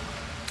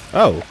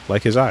 Oh,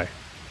 like his eye.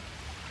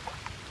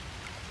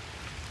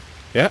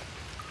 Yeah.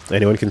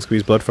 Anyone can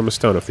squeeze blood from a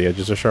stone if the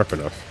edges are sharp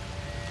enough.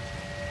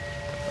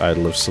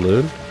 Idol of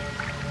Selûne.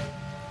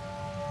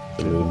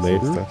 The Moon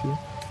Maiden. Statue.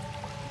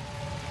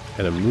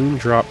 And a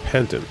moon-drop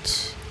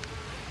pendant.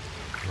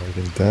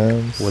 Riding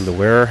dance. When the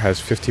wearer has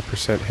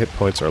 50% hit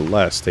points or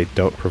less, they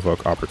don't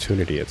provoke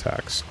opportunity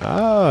attacks.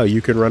 Ah,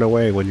 you can run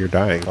away when you're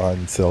dying.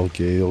 Until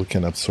Gale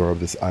can absorb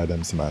this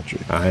item's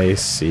magic. I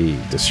see.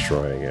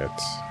 Destroying it.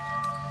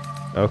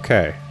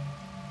 Okay.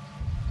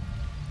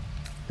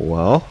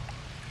 Well.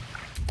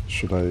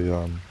 Should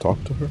I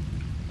talk to her?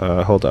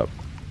 Hold up.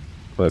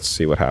 Let's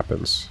see what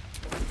happens.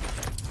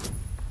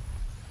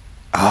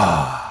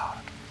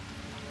 Ah.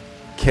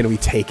 Can we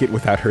take it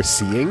without her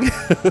seeing?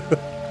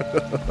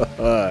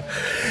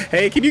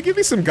 Hey, can you give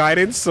me some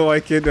guidance so I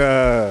can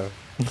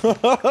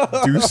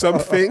do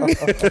something?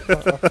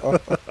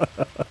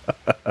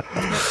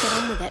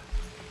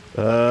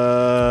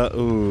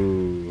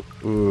 Ooh.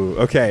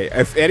 Okay,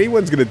 if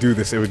anyone's gonna do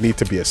this, it would need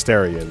to be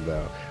Asterion,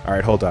 though. All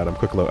right, hold on. I'm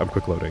quick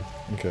loading.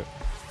 Okay.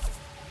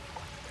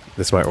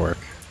 This might work.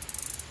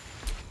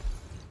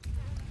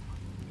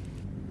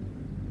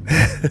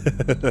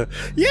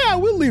 Yeah,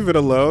 we'll leave it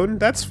alone.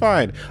 That's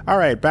fine. All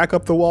right, back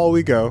up the wall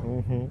we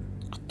go.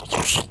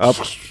 Up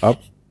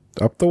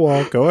the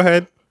wall. Go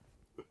ahead.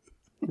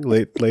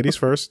 Ladies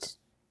first.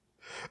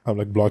 I'm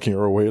like blocking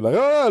her away. Like,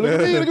 ah, look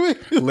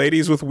at me.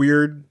 Ladies with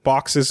weird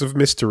boxes of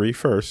mystery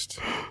first.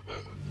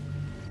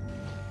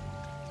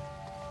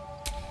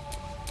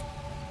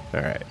 All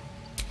right.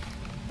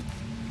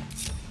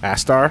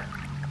 Astar,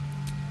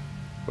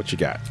 what you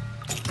got?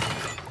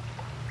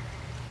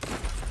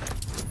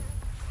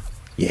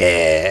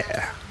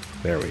 Yeah.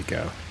 There we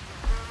go.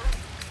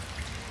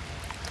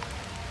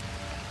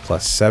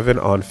 +7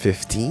 on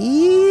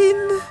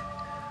 15?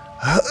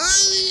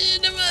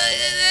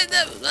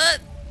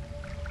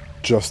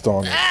 Just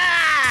on it.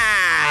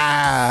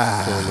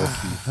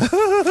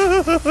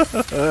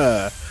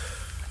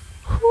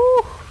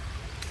 So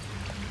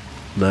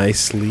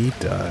nicely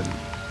done.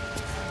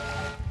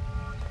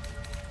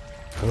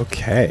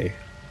 Okay.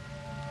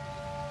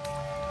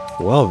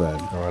 Well then.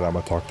 Alright, I'm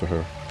gonna talk to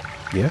her.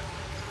 Yeah?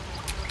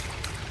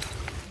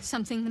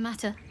 Something the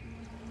matter?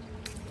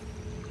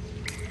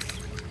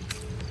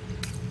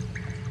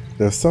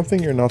 There's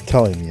something you're not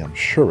telling me, I'm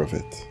sure of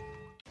it.